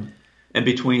woman, and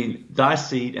between thy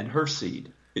seed and her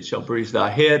seed. It shall bruise thy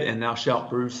head, and thou shalt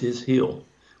bruise his heel.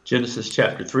 Genesis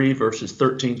chapter 3, verses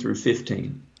 13 through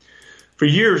 15. For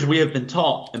years we have been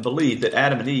taught and believed that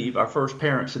Adam and Eve, our first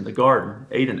parents in the garden,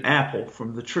 ate an apple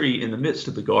from the tree in the midst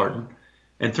of the garden,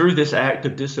 And through this act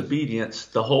of disobedience,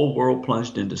 the whole world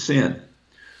plunged into sin.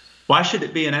 Why should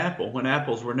it be an apple when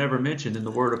apples were never mentioned in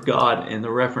the Word of God in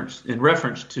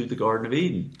reference to the Garden of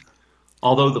Eden?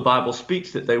 Although the Bible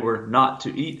speaks that they were not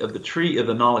to eat of the tree of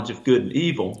the knowledge of good and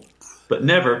evil, but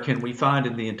never can we find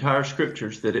in the entire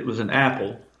Scriptures that it was an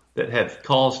apple that had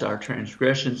caused our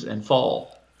transgressions and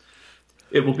fall.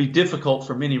 It will be difficult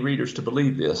for many readers to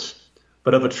believe this,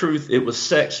 but of a truth it was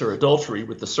sex or adultery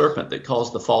with the serpent that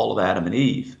caused the fall of Adam and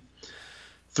Eve,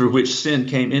 through which sin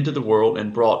came into the world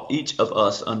and brought each of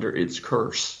us under its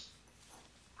curse.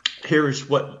 Here is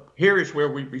where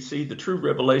we receive the true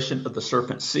revelation of the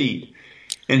serpent's seed.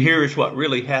 And here is what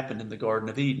really happened in the Garden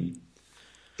of Eden.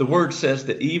 The word says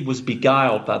that Eve was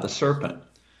beguiled by the serpent.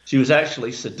 She was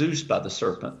actually seduced by the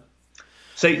serpent.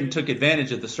 Satan took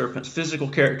advantage of the serpent's physical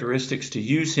characteristics to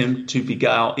use him to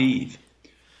beguile Eve.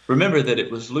 Remember that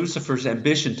it was Lucifer's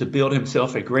ambition to build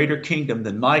himself a greater kingdom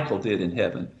than Michael did in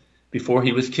heaven before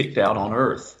he was kicked out on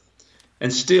earth.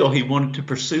 And still he wanted to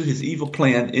pursue his evil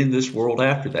plan in this world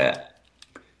after that.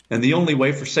 And the only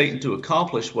way for Satan to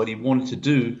accomplish what he wanted to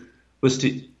do was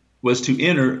to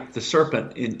enter the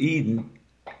serpent in Eden,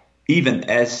 even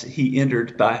as he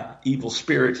entered by evil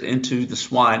spirits into the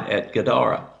swine at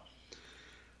Gadara.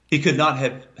 He could not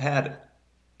have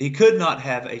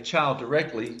a child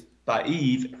directly by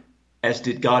Eve, as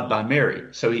did God by Mary.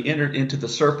 So he entered into the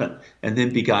serpent and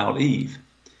then beguiled Eve.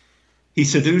 He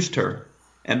seduced her,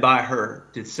 and by her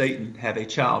did Satan have a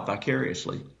child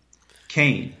vicariously,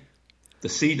 Cain, the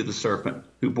seed of the serpent,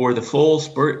 who bore the full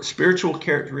spiritual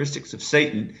characteristics of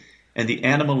Satan and the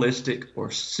animalistic or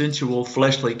sensual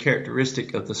fleshly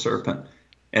characteristic of the serpent,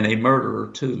 and a murderer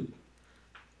too.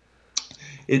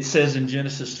 It says in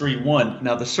Genesis 3:1,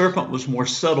 "Now the serpent was more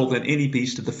subtle than any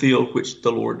beast of the field which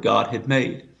the Lord God had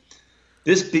made."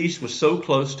 This beast was so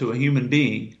close to a human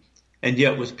being, and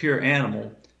yet was pure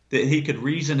animal, that he could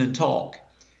reason and talk.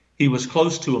 He was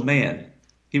close to a man.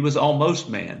 He was almost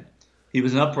man. He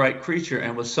was an upright creature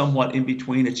and was somewhat in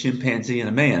between a chimpanzee and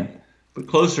a man, but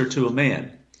closer to a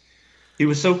man. He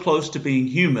was so close to being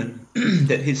human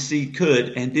that his seed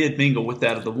could and did mingle with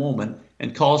that of the woman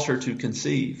and cause her to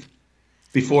conceive.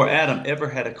 Before Adam ever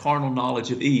had a carnal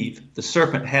knowledge of Eve, the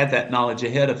serpent had that knowledge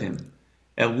ahead of him,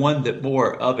 and one that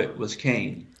bore of it was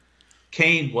Cain.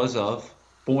 Cain was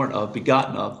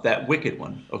begotten of that wicked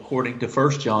one, according to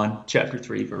 1 John chapter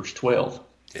 3, verse 12.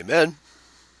 Amen.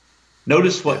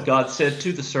 Notice what God said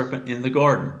to the serpent in the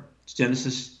garden. It's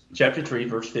Genesis chapter 3,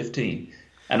 verse 15.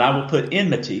 "And I will put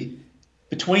enmity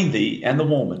between thee and the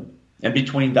woman, and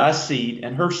between thy seed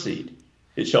and her seed.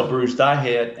 It shall bruise thy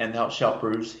head, and thou shalt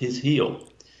bruise his heel."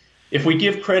 If we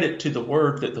give credit to the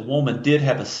word that the woman did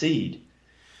have a seed,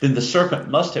 then the serpent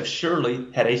must have surely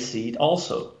had a seed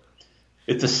also.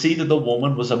 If the seed of the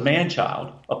woman was a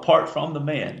man-child, apart from the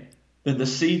man, then the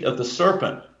seed of the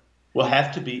serpent will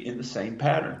have to be in the same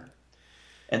pattern.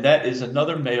 And that is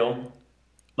another male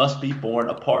must be born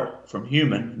apart from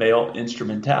human male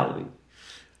instrumentality.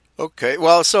 Okay,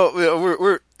 well, so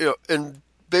we're in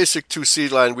basic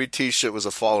two-seed line, we teach it was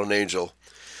a fallen angel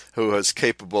who was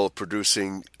capable of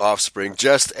producing offspring,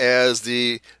 just as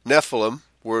the Nephilim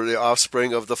were the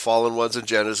offspring of the fallen ones in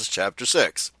Genesis chapter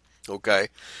 6. Okay,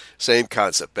 same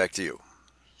concept. Back to you.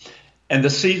 And the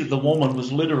seed of the woman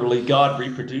was literally God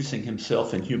reproducing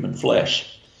himself in human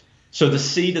flesh. So the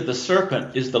seed of the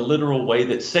serpent is the literal way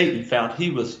that Satan found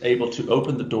he was able to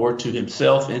open the door to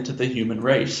himself into the human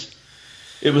race.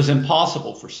 It was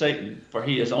impossible for Satan, for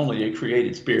he is only a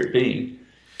created spirit being,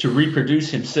 to reproduce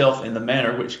himself in the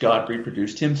manner which God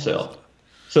reproduced himself.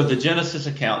 So the Genesis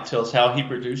account tells how he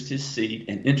produced his seed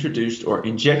and introduced or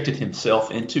injected himself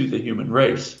into the human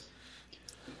race.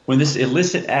 When this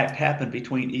illicit act happened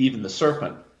between Eve and the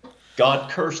serpent, God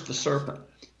cursed the serpent.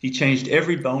 He changed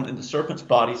every bone in the serpent's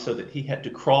body so that he had to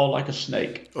crawl like a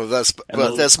snake. Well,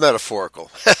 that's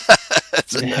metaphorical.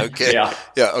 Okay. Yeah.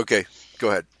 Yeah, okay. Go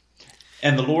ahead.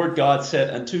 "And the Lord God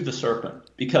said unto the serpent,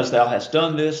 Because thou hast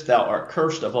done this, thou art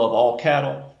cursed above all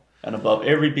cattle, and above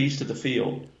every beast of the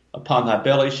field. Upon thy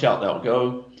belly shalt thou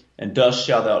go, and dust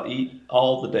shalt thou eat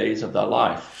all the days of thy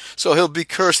life." So he'll be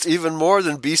cursed even more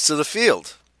than beasts of the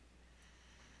field.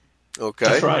 Okay.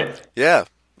 That's right. Yeah,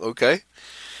 okay.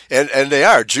 And they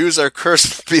are. Jews are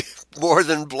cursed more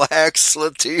than blacks,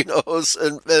 Latinos,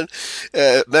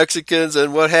 and Mexicans,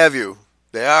 and what have you.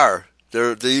 They are.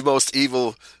 They're the most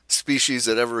evil species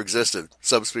that ever existed,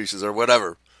 subspecies or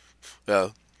whatever. Yeah.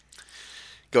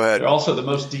 Go ahead. They're also the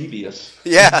most devious.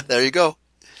 Yeah, there you go.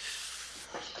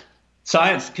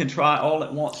 Science can try all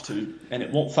it wants to, and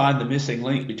it won't find the missing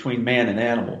link between man and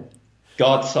animal.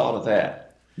 God saw to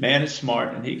that. Man is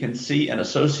smart, and he can see an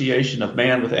association of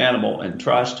man with animal and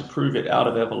tries to prove it out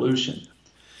of evolution.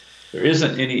 There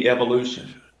isn't any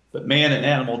evolution, but man and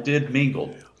animal did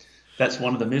mingle. That's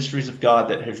one of the mysteries of God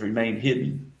that has remained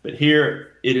hidden. But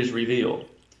here it is revealed.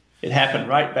 It happened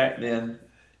right back there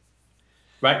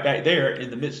in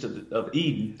the midst of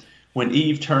Eden, when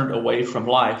Eve turned away from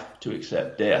life to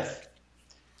accept death.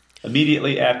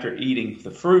 Immediately after eating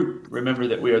the fruit, remember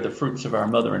that we are the fruits of our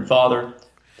mother and father,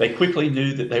 they quickly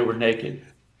knew that they were naked.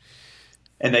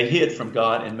 And they hid from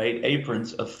God and made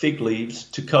aprons of fig leaves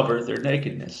to cover their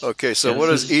nakedness. Okay, so what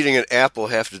does eating an apple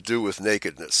have to do with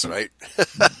nakedness, right?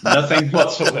 Nothing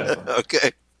whatsoever.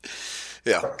 Okay,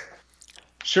 yeah.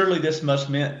 Surely this must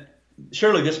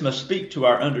speak to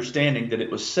our understanding that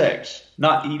it was sex,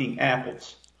 not eating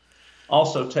apples.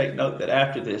 Also take note that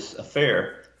after this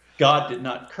affair, God did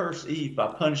not curse Eve by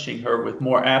punishing her with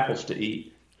more apples to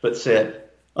eat, but said,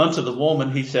 "Unto the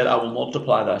woman he said, I will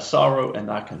multiply thy sorrow and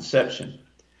thy conception.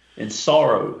 In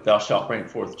sorrow thou shalt bring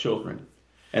forth children,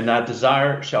 and thy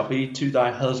desire shall be to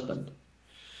thy husband."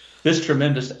 This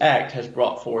tremendous act has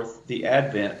brought forth the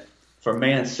advent for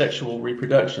man's sexual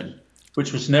reproduction,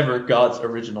 which was never God's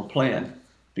original plan,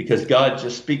 because God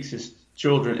just speaks his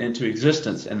children into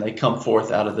existence and they come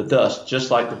forth out of the dust,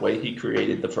 just like the way he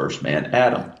created the first man,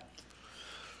 Adam.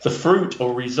 The fruit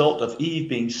or result of Eve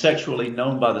being sexually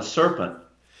known by the serpent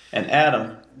and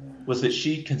Adam was that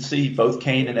she conceived both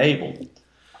Cain and Abel.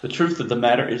 The truth of the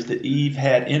matter is that Eve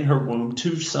had in her womb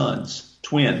 2 sons,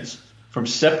 twins, from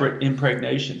separate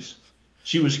impregnations.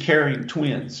 She was carrying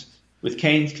twins, with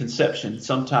Cain's conception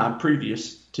sometime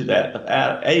previous to that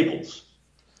of Abel's.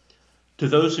 To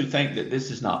those who think that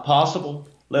this is not possible,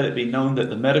 let it be known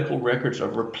that the medical records are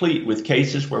replete with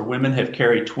cases where women have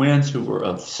carried twins who were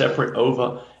of separate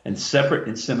ova and separate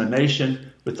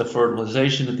insemination, with the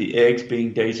fertilization of the eggs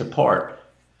being days apart.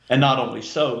 And not only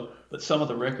so, but some of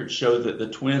the records show that the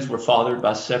twins were fathered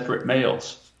by separate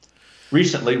males.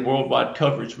 Recently, worldwide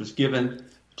coverage was given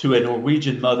to a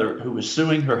Norwegian mother who was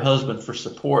suing her husband for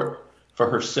support for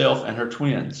herself and her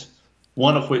twins,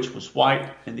 one of which was white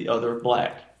and the other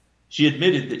black. She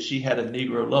admitted that she had a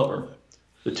Negro lover.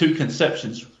 The 2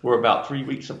 conceptions were about 3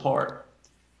 weeks apart.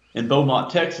 In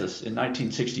Beaumont, Texas, in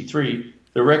 1963,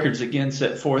 the records again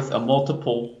set forth a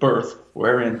multiple birth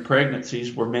wherein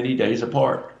pregnancies were many days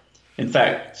apart. In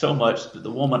fact, so much that the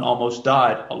woman almost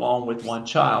died along with 1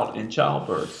 child in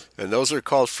childbirth. And those are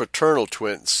called fraternal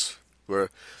twins, but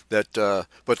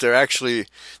they're actually,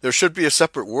 there should be a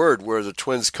separate word where the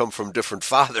twins come from different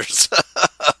fathers.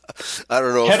 I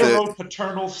don't know.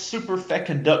 Heteropaternal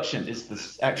superfecunduction is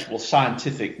the actual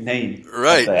scientific name of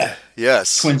that.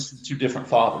 Yes. Twins from 2 different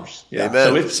fathers. Yeah.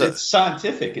 Amen. So it's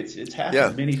scientific. It's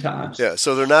happened many times. Yeah.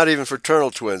 So they're not even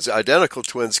fraternal twins. Identical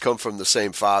twins come from the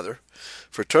same father.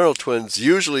 Fraternal twins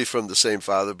usually from the same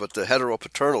father, but the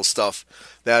heteropaternal stuff,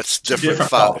 that's different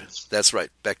fathers. That's right.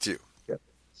 Back to you.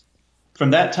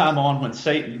 From that time on, when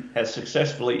Satan has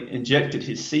successfully injected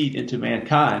his seed into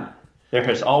mankind, there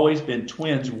has always been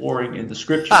twins warring in the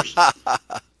scriptures.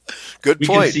 Good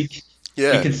point. We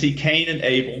can see Cain and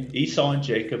Abel, Esau and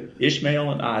Jacob, Ishmael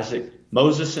and Isaac,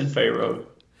 Moses and Pharaoh,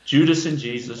 Judas and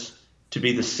Jesus, to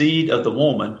be the seed of the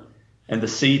woman and the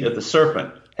seed of the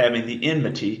serpent, having the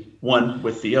enmity one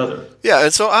with the other. Yeah,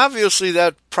 and so obviously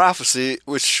that prophecy,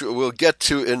 which we'll get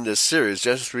to in this series,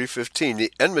 Genesis 3:15,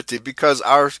 the enmity, because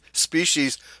our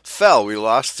species fell. We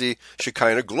lost the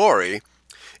Shekinah glory,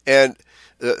 and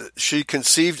she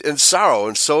conceived in sorrow,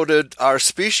 and so did our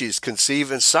species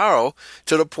conceive in sorrow,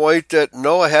 to the point that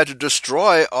Noah had to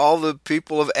destroy all the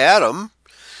people of Adam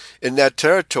in that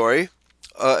territory,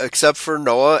 except for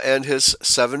Noah and his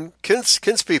 7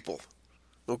 kinspeople.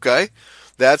 Okay?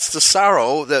 That's the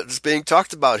sorrow that's being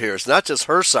talked about here. It's not just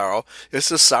her sorrow, it's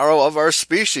the sorrow of our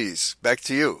species. Back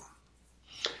to you.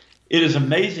 It is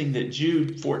amazing that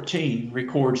Jude 14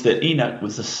 records that Enoch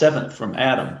was the 7th from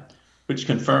Adam, which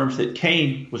confirms that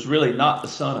Cain was really not the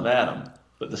son of Adam,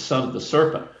 but the son of the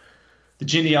serpent. The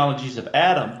genealogies of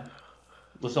Adam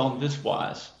was on this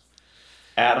wise.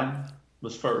 Adam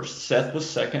was first, Seth was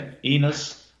second,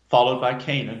 Enos followed by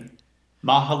Canaan,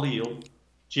 Mahalalel,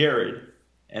 Jared,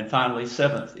 and finally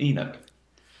 7th, Enoch.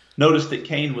 Notice that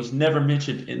Cain was never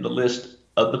mentioned in the list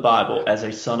of the Bible as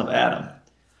a son of Adam.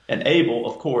 And Abel,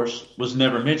 of course, was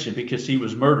never mentioned because he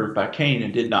was murdered by Cain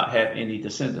and did not have any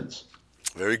descendants.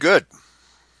 Very good.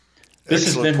 This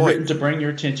has been written to bring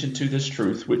your attention to this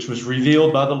truth, which was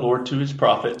revealed by the Lord to his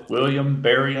prophet, William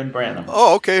Barry Branham.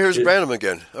 Oh, okay, here's Branham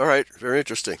again. All right, very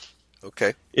interesting.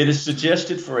 Okay. It is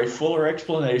suggested for a fuller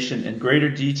explanation and greater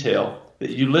detail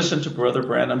that you listen to Brother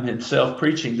Branham himself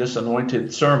preaching this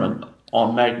anointed sermon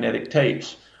on magnetic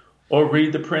tapes, or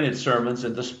read the printed sermons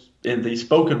in the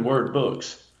spoken word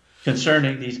books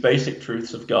concerning these basic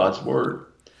truths of God's word.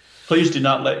 Please do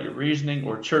not let your reasoning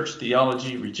or church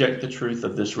theology reject the truth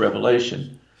of this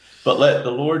revelation, but let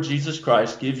the Lord Jesus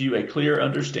Christ give you a clear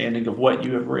understanding of what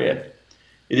you have read.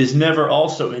 It is never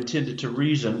also intended to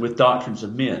reason with doctrines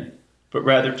of men, but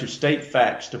rather to state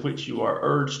facts to which you are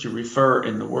urged to refer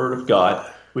in the Word of God,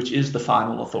 which is the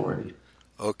final authority.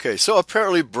 Okay, so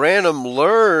apparently Branham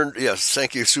learned, yes,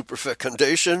 thank you,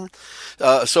 Superfecundation.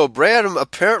 So Branham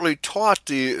apparently taught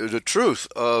the truth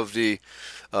of the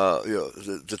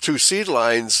two seed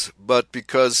lines, but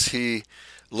because he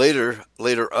later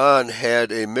on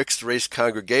had a mixed race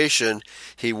congregation,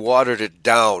 he watered it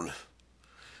down.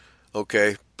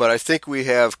 Okay, but I think we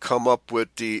have come up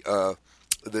with the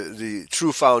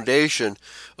true foundation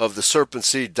of the serpent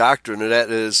seed doctrine, and that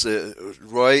is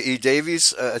Roy E.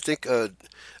 Davies, I think,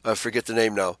 I forget the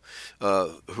name now,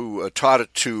 who taught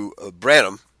it to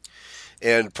Branham,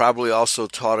 and probably also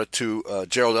taught it to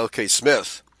Gerald L.K.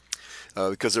 Smith,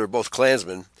 because they were both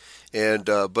Klansmen. And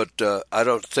but I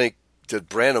don't think that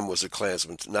Branham was a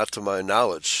Klansman, not to my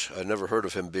knowledge. I never heard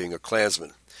of him being a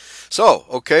Klansman. So,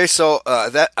 okay, so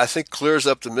that I think clears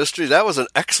up the mystery. That was an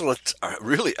excellent,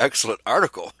 really excellent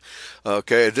article.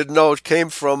 Okay, I didn't know it came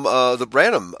from the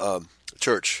Branham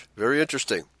church. Very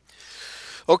interesting.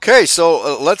 Okay,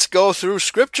 so let's go through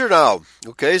Scripture now.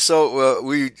 Okay, so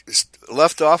we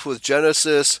left off with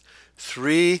Genesis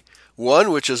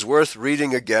 3:1, which is worth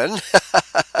reading again.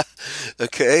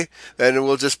 Okay, and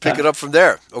we'll just pick it up from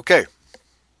there. Okay.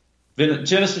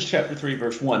 Genesis chapter 3,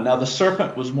 verse 1. Now the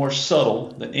serpent was more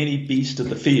subtle than any beast of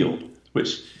the field,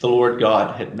 which the Lord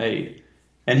God had made.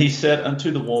 And he said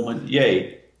unto the woman,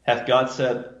 Yea, hath God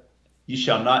said, Ye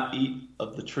shall not eat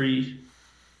of the tree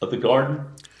of the garden?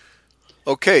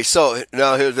 Okay, so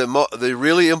now here the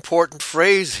really important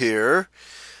phrase here.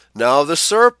 Now the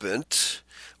serpent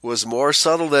was more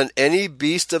subtle than any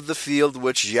beast of the field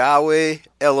which Yahweh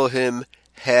Elohim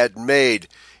had made,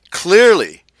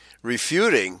 clearly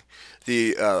refuting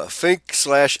the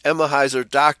Fink/Emmaheiser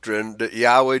doctrine that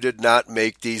Yahweh did not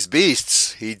make these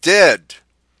beasts. He did.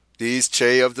 These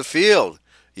Che of the field.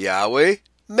 Yahweh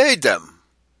made them.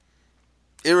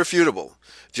 Irrefutable.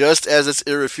 Just as it's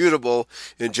irrefutable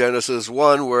in Genesis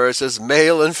 1 where it says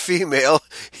male and female,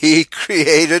 he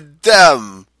created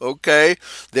them. Okay?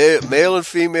 Male and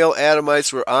female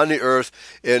Adamites were on the earth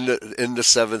in the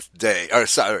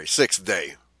sixth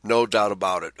day. No doubt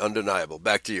about it. Undeniable.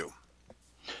 Back to you.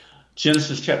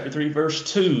 Genesis chapter 3, verse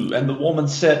 2, And the woman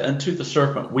said unto the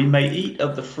serpent, We may eat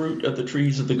of the fruit of the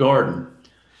trees of the garden,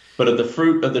 but of the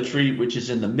fruit of the tree which is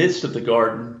in the midst of the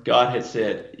garden, God had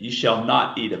said, Ye shall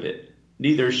not eat of it,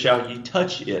 neither shall ye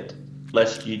touch it,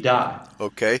 lest ye die.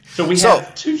 Okay. So we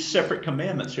have two separate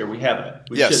commandments here. We yes.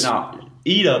 should not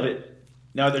eat of it,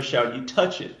 neither shall ye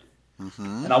touch it.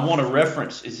 Mm-hmm. And I want to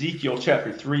reference Ezekiel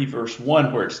chapter 3, verse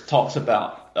 1, where it talks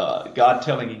about God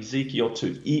telling Ezekiel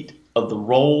to eat of the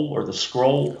roll or the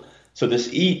scroll. So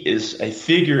this eat is a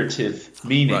figurative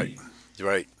meaning.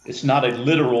 Right. It's not a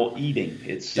literal eating.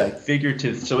 It's a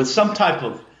figurative. So it's some type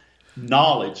of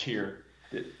knowledge here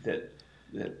that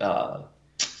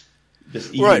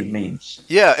this eating means.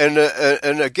 Yeah,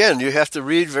 and again, you have to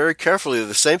read very carefully.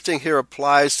 The same thing here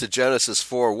applies to Genesis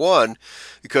 4:1,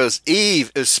 because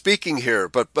Eve is speaking here.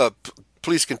 But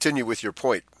please continue with your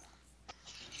point.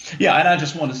 Yeah, and I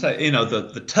just want to say,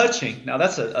 the touching. Now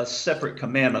that's a separate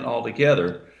commandment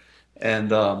altogether, and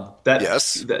that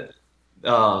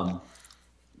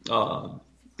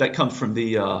comes from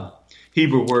the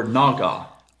Hebrew word naga.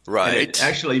 Right. And it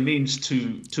actually means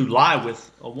to lie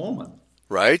with a woman.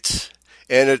 Right.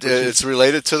 And it's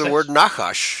related to the word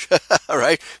Nachash,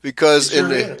 right? Because in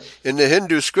the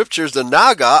Hindu scriptures, the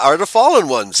Naga are the fallen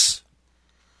ones.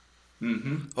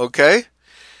 Mm-hmm. Okay?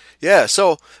 Yeah,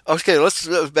 so, okay, let's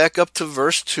back up to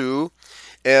verse 2.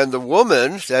 And the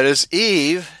woman, that is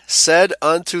Eve, said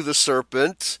unto the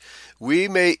serpent, We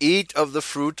may eat of the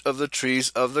fruit of the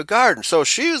trees of the garden. So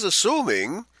she is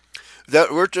assuming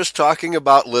that we're just talking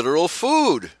about literal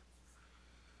food.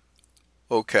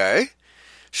 Okay?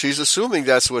 She's assuming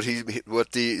that's what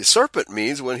the serpent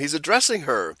means when he's addressing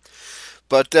her.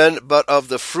 But of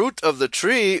the fruit of the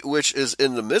tree which is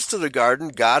in the midst of the garden,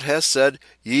 God has said,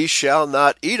 Ye shall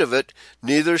not eat of it,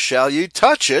 neither shall ye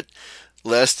touch it,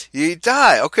 lest ye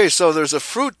die. Okay, so there's a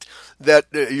fruit that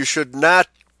you should not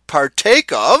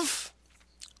partake of,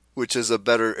 which is a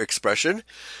better expression.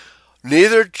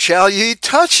 Neither shall ye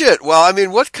touch it. Well, I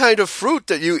mean, what kind of fruit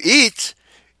that you eat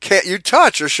can't you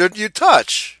touch or shouldn't you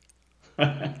touch?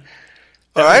 That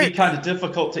would be kind of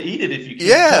difficult to eat it if you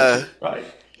can't touch it, right?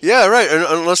 Yeah, right.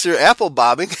 Unless you're apple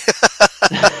bobbing,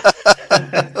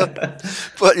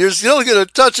 but you're still going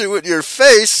to touch it with your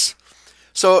face.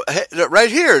 So right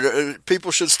here,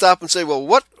 people should stop and say, "Well,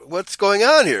 what's going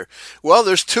on here?" Well,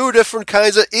 there's two different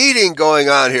kinds of eating going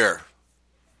on here.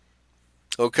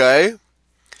 Okay,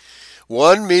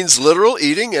 one means literal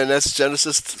eating, and that's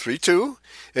Genesis 3:2,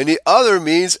 and the other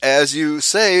means, as you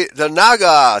say, the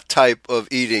naga type of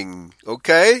eating.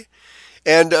 Okay,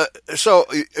 and so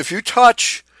if you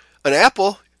touch an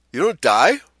apple, you don't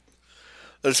die.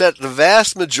 It's that the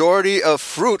vast majority of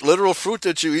fruit, literal fruit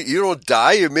that you eat, you don't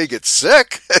die. You may get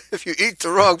sick if you eat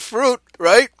the wrong fruit,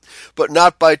 right? But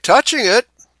not by touching it.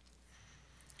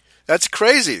 That's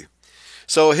crazy.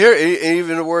 So here,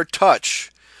 even the word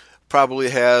touch probably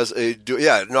has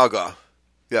naga.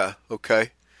 Yeah,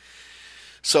 okay.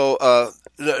 So,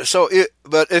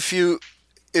 but if you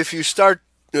start,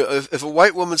 if a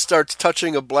white woman starts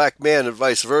touching a black man and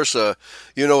vice versa,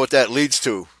 you know what that leads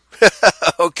to.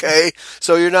 Okay,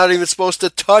 so you're not even supposed to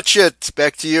touch it.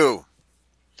 Back to you.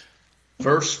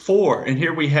 Verse 4, and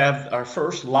here we have our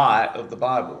first lie of the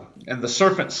Bible. And the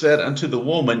serpent said unto the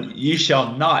woman, Ye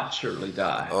shall not surely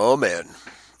die. Oh man.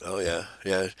 Oh yeah,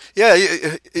 yeah, yeah.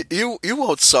 You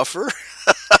won't suffer.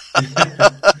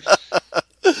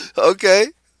 Okay,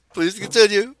 please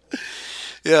continue.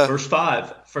 Yeah. Verse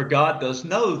 5, for God does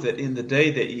know that in the day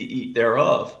that ye eat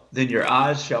thereof, then your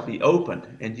eyes shall be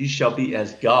opened, and you shall be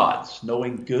as gods,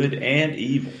 knowing good and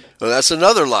evil. Well, that's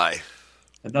another lie.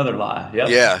 Another lie, yep.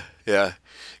 Yeah, yeah.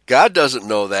 God doesn't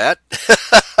know that.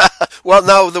 Well,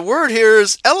 now the word here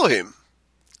is Elohim.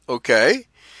 Okay.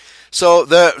 So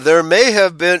there may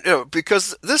have been,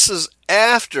 because this is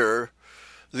after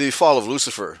the fall of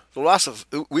Lucifer.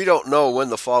 We don't know when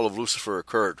the fall of Lucifer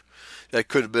occurred. That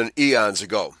could have been eons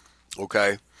ago.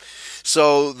 Okay.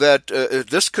 So that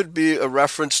this could be a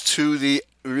reference to the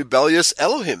rebellious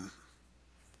Elohim.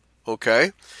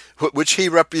 Okay. Which he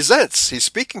represents. He's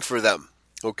speaking for them.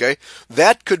 Okay.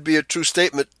 That could be a true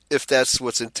statement if that's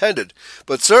what's intended.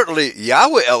 But certainly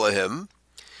Yahweh Elohim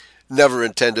never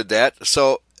intended that.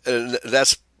 So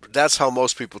that's how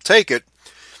most people take it.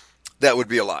 That would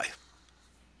be a lie.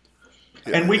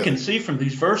 Yeah, and we can see from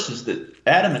these verses that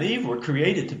Adam and Eve were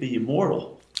created to be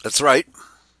immortal. That's right.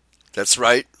 That's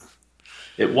right.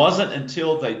 It wasn't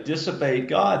until they disobeyed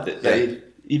God that they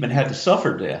even had to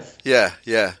suffer death. Yeah,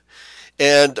 yeah.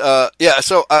 And,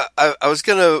 so I was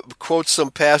going to quote some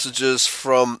passages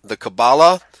from the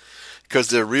Kabbalah because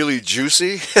they're really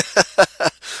juicy.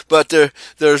 But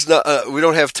there's not. We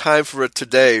don't have time for it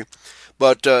today.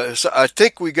 But so I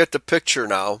think we get the picture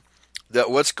now that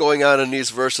what's going on in these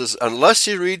verses, unless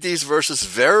you read these verses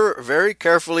very, very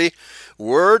carefully,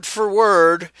 word for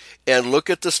word, and look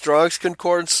at the Strong's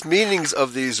Concordance meanings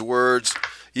of these words,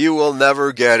 you will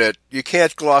never get it. You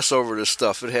can't gloss over this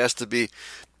stuff. It has to be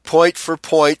point for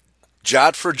point,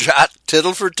 jot for jot,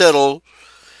 tittle for tittle,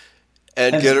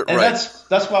 and get it and right.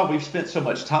 That's why we've spent so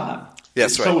much time.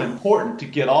 Yes, it's right. so important to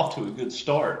get off to a good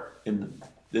start in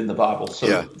the Bible,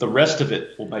 so the rest of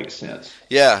it will make sense.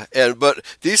 Yeah, but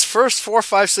these first 4,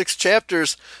 5, 6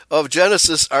 chapters of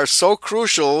Genesis are so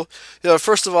crucial.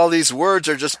 First of all, these words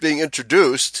are just being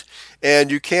introduced, and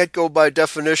you can't go by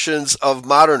definitions of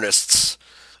modernists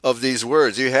of these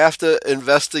words. You have to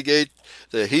investigate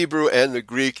the Hebrew and the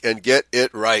Greek and get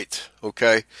it right.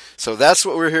 Okay, so that's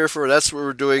what we're here for. That's what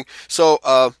we're doing. So,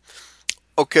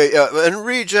 and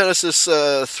read Genesis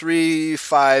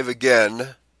 3:5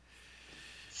 again.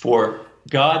 For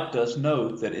God does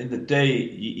know that in the day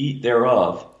ye eat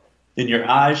thereof, then your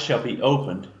eyes shall be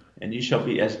opened, and you shall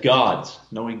be as gods,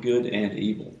 knowing good and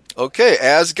evil. Okay,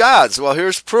 as gods. Well,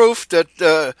 here's proof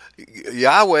that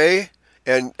Yahweh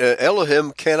and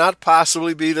Elohim cannot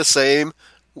possibly be the same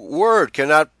word,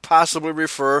 cannot possibly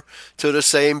refer to the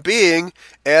same being,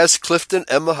 as Clifton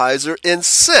Emmeheiser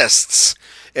insists.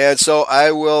 And so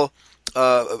I will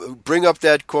bring up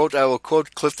that quote. I will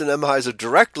quote Clifton Emmeheiser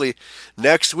directly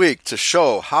next week to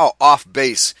show how off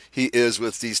base he is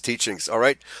with these teachings. All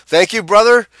right. Thank you,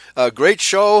 brother. Great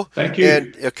show. Thank you.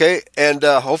 And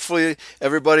hopefully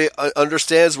everybody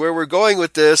understands where we're going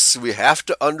with this. We have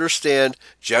to understand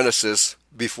Genesis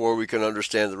before we can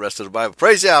understand the rest of the Bible.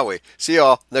 Praise Yahweh. See you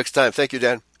all next time. Thank you,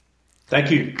 Dan.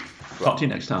 Thank you. Talk to you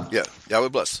next time. Yeah. Yahweh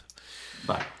bless.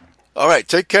 Bye. All right.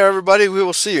 Take care, everybody. We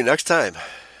will see you next time.